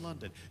Naipaul in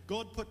London.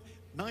 God put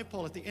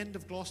Naipaul at the end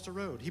of Gloucester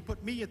Road. He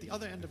put me at the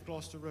other end of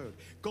Gloucester Road.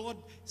 God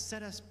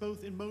set us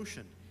both in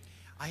motion.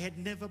 I had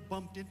never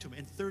bumped into him.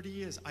 In 30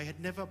 years, I had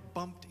never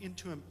bumped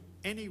into him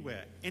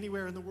anywhere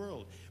in the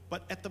world.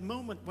 But at the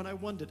moment when I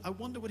wonder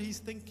what he's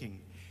thinking.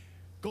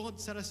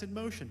 God set us in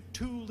motion.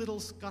 2 little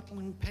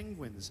scuttling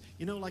penguins,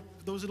 you know, like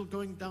those little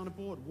going down a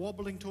board,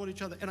 wobbling toward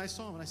each other. And I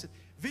saw him and I said,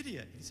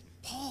 Vidya. He said,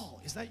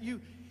 Paul, is that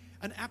you?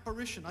 An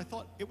apparition. I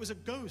thought it was a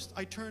ghost.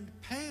 I turned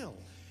pale.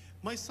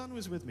 My son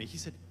was with me. He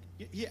said,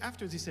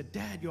 afterwards he said,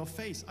 Dad, your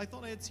face. I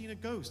thought I had seen a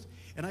ghost.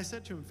 And I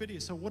said to him,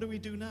 Vidya, so what do we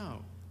do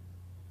now?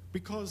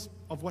 Because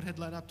of what had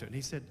led up to it. And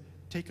he said,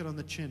 take it on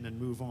the chin and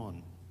move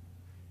on.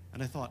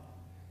 And I thought,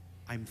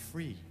 I'm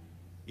free.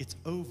 It's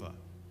over.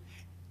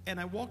 And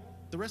I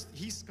walked the rest.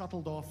 He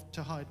scuttled off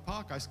to Hyde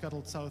Park. I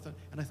scuttled south.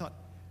 And I thought,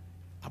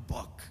 a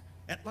book.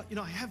 And, you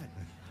know, I have it.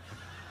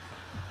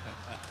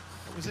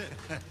 That was it.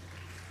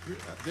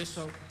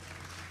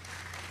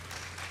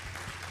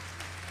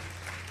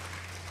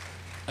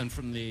 And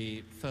from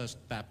the First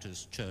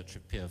Baptist Church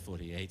of Pier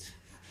 48,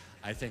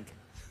 I think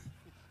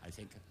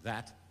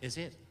that is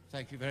it.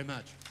 Thank you very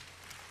much.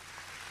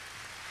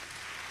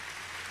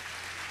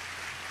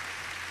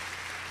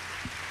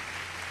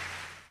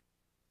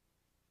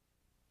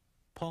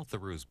 Paul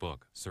Theroux's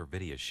book, Sir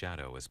Vidya's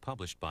Shadow, is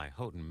published by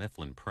Houghton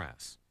Mifflin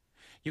Press.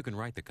 You can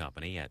write the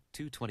company at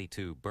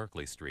 222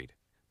 Berkeley Street,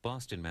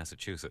 Boston,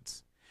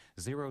 Massachusetts,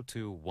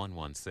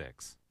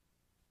 02116.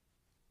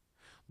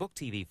 Book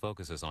TV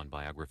focuses on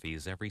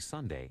biographies every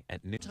Sunday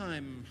at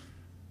noon.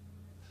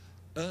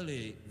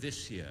 Early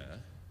this year,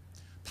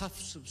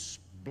 puffs of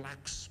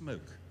black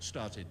smoke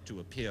started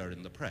to appear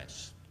in the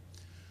press.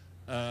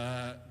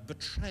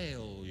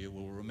 Betrayal, you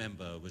will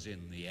remember, was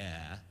in the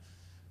air.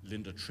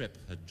 Linda Tripp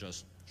had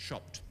just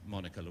shopped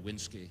Monica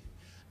Lewinsky,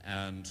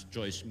 and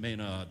Joyce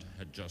Maynard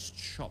had just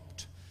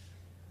shopped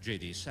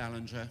J.D.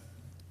 Salinger.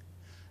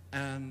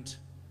 And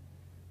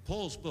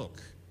Paul's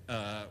book,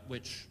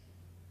 which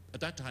at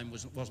that time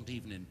wasn't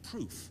even in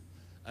proof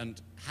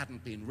and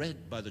hadn't been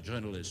read by the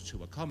journalists who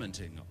were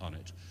commenting on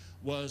it,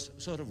 was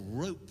sort of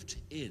roped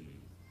in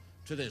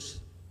to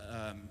this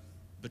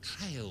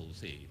betrayal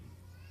theme.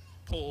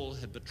 Paul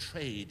had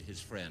betrayed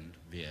his friend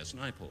V.S.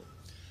 Naipaul.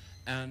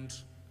 And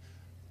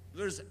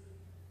there's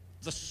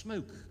the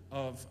smoke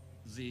of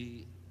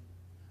the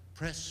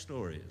press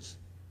stories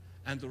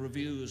and the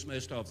reviews,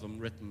 most of them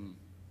written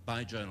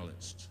by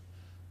journalists,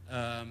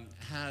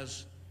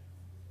 has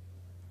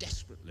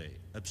desperately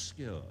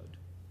obscured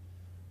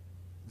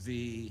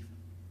the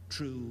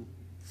true,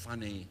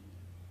 funny,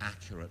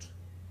 accurate,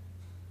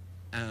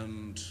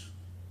 and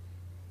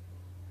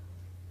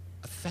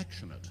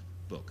affectionate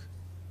book,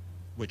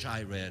 which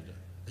I read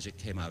as it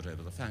came out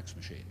over the fax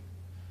machine.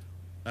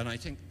 And I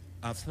think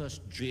our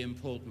first G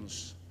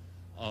importance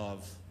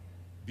of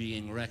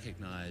being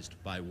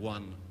recognized by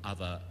one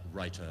other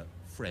writer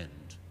friend,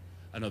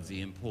 and of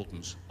the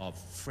importance of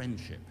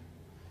friendship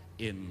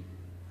in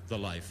the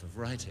life of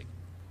writing.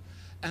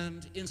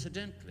 And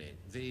incidentally,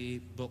 the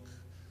book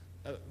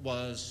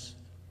was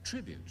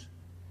tribute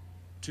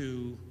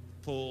to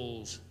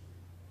Paul's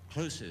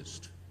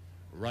closest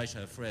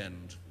writer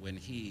friend when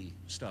he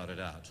started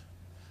out,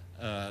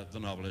 the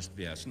novelist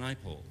V.S.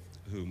 Naipaul,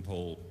 whom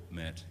Paul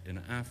met in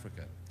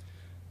Africa.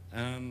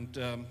 And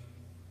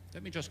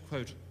let me just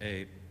quote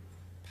a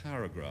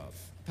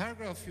paragraph. A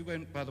paragraph you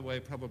won't, by the way,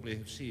 probably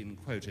have seen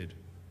quoted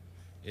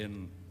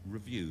in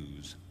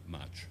reviews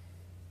much.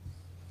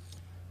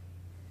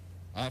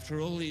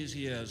 After all these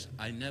years,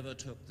 I never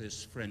took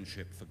this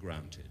friendship for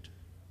granted.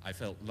 I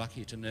felt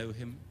lucky to know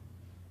him,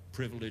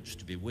 privileged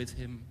to be with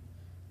him,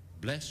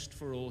 blessed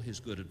for all his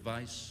good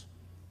advice,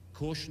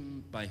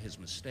 cautioned by his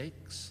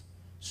mistakes,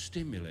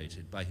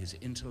 stimulated by his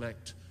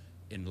intellect,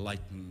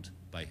 enlightened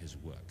by his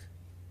work.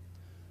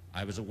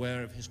 I was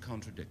aware of his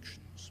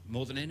contradictions.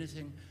 More than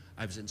anything,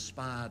 I was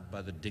inspired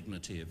by the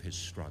dignity of his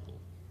struggle.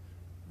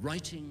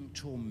 Writing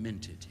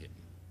tormented him.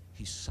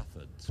 He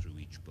suffered through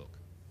each book.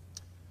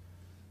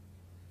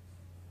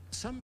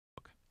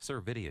 Sir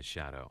Vidya's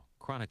Shadow,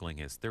 chronicling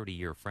his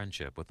 30-year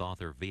friendship with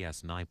author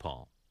V.S.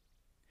 Naipaul.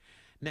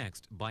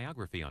 Next,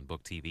 Biography on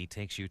Book TV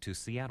takes you to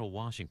Seattle,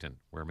 Washington,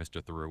 where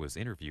Mr. Theroux was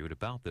interviewed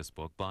about this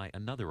book by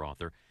another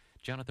author,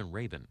 Jonathan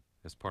Rabin,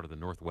 as part of the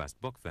Northwest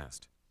Book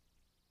Fest.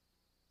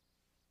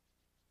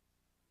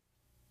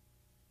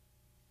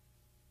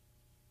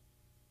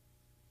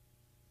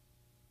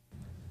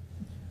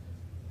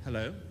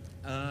 Hello,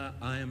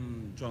 I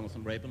am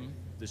Jonathan Rabin.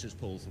 This is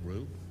Paul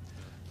Theroux.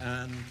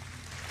 And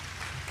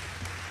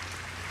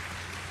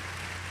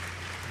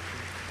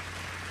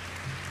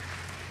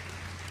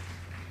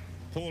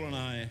Paul and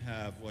I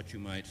have what you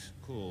might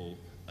call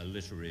a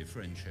literary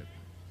friendship.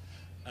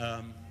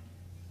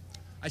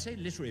 I say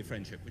literary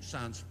friendship, which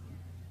sounds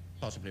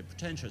possibly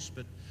pretentious,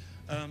 but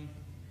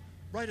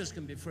writers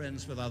can be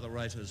friends with other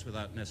writers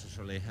without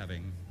necessarily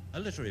having a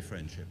literary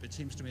friendship. It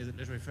seems to me that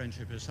literary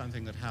friendship is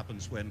something that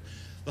happens when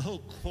the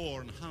whole core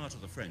and heart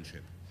of the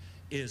friendship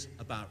is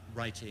about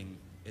writing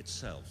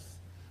itself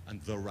and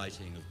the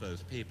writing of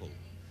both people.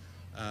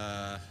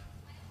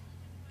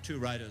 Two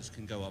writers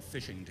can go off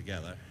fishing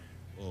together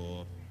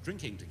or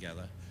drinking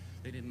together.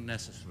 They didn't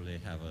necessarily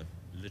have a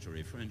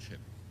literary friendship.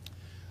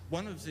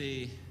 One of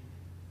the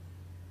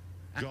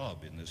Our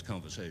job in this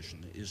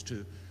conversation is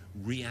to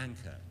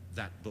re-anchor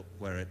that book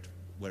where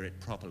it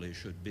properly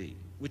should be,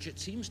 which it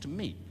seems to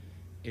me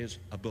is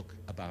a book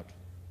about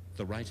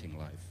the writing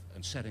life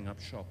and setting up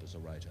shop as a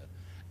writer,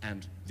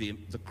 and the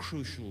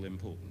crucial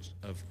importance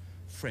of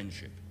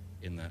friendship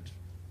in that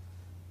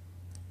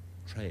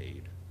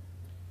trade.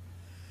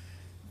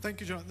 Thank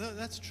you, John. No,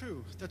 that's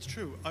true. That's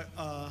true.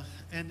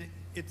 And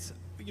it's,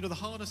 you know, the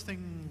hardest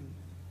thing,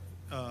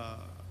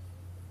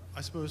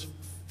 I suppose,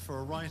 for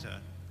a writer,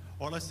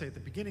 or let's say at the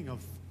beginning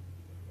of,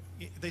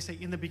 they say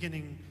in the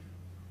beginning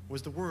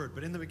was the word,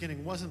 but in the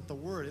beginning wasn't the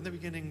word. In the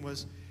beginning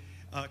was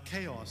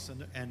chaos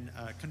and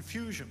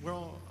confusion.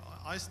 Well,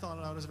 I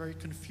started out as a very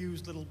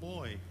confused little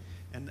boy,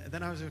 and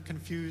then I was a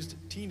confused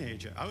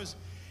teenager.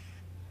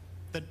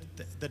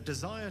 The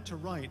desire to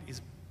write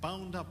is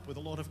bound up with a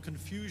lot of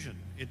confusion.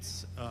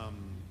 It's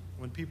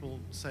when people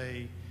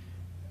say,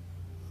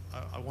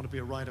 I want to be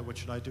a writer, what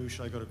should I do?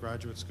 Should I go to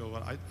graduate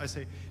school? I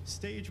say,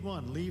 stage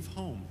one, leave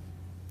home.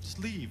 Just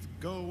leave,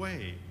 go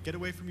away, get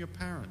away from your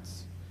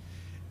parents,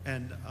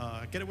 and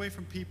get away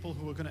from people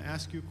who are going to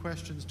ask you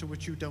questions to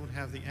which you don't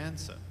have the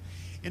answer.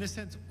 In a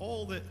sense,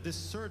 all this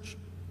search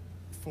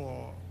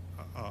for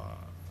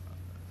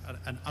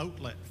an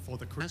outlet for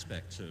the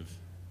aspects of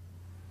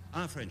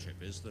our friendship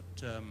is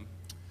that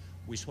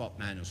we swap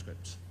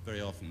manuscripts,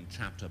 very often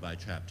chapter by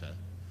chapter,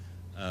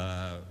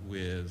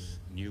 with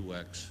new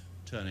works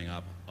turning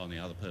up on the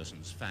other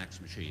person's fax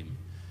machine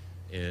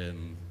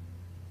in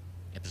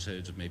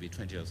episodes of maybe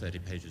 20 or 30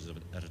 pages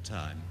at a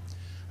time.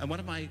 And one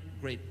of my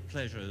great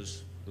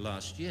pleasures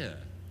last year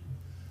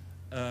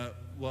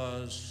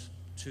was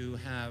to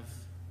have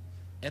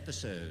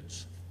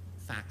episodes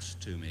faxed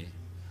to me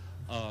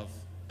of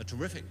a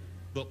terrific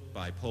book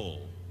by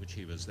Paul, which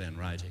he was then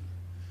writing,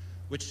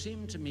 which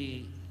seemed to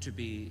me to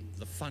be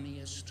the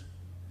funniest,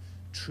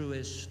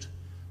 truest,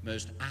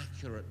 most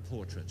accurate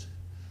portrait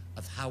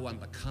of how one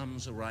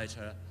becomes a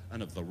writer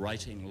and of the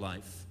writing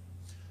life,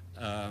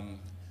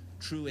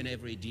 true in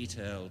every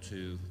detail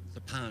to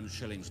the pounds,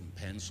 shillings, and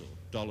pence, or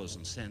dollars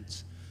and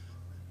cents,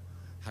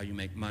 how you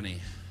make money,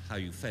 how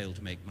you fail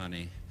to make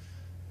money,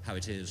 how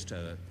it is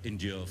to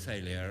endure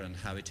failure, and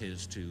how it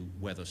is to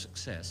weather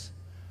success,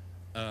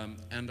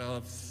 and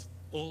of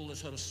all the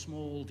sort of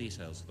small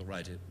details of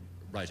the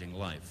writing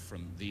life,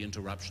 from the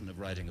interruption of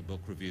writing a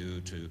book review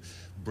to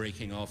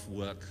breaking off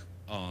work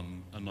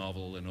on a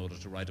novel in order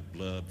to write a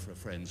blurb for a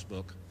friend's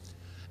book.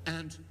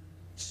 And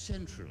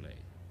centrally,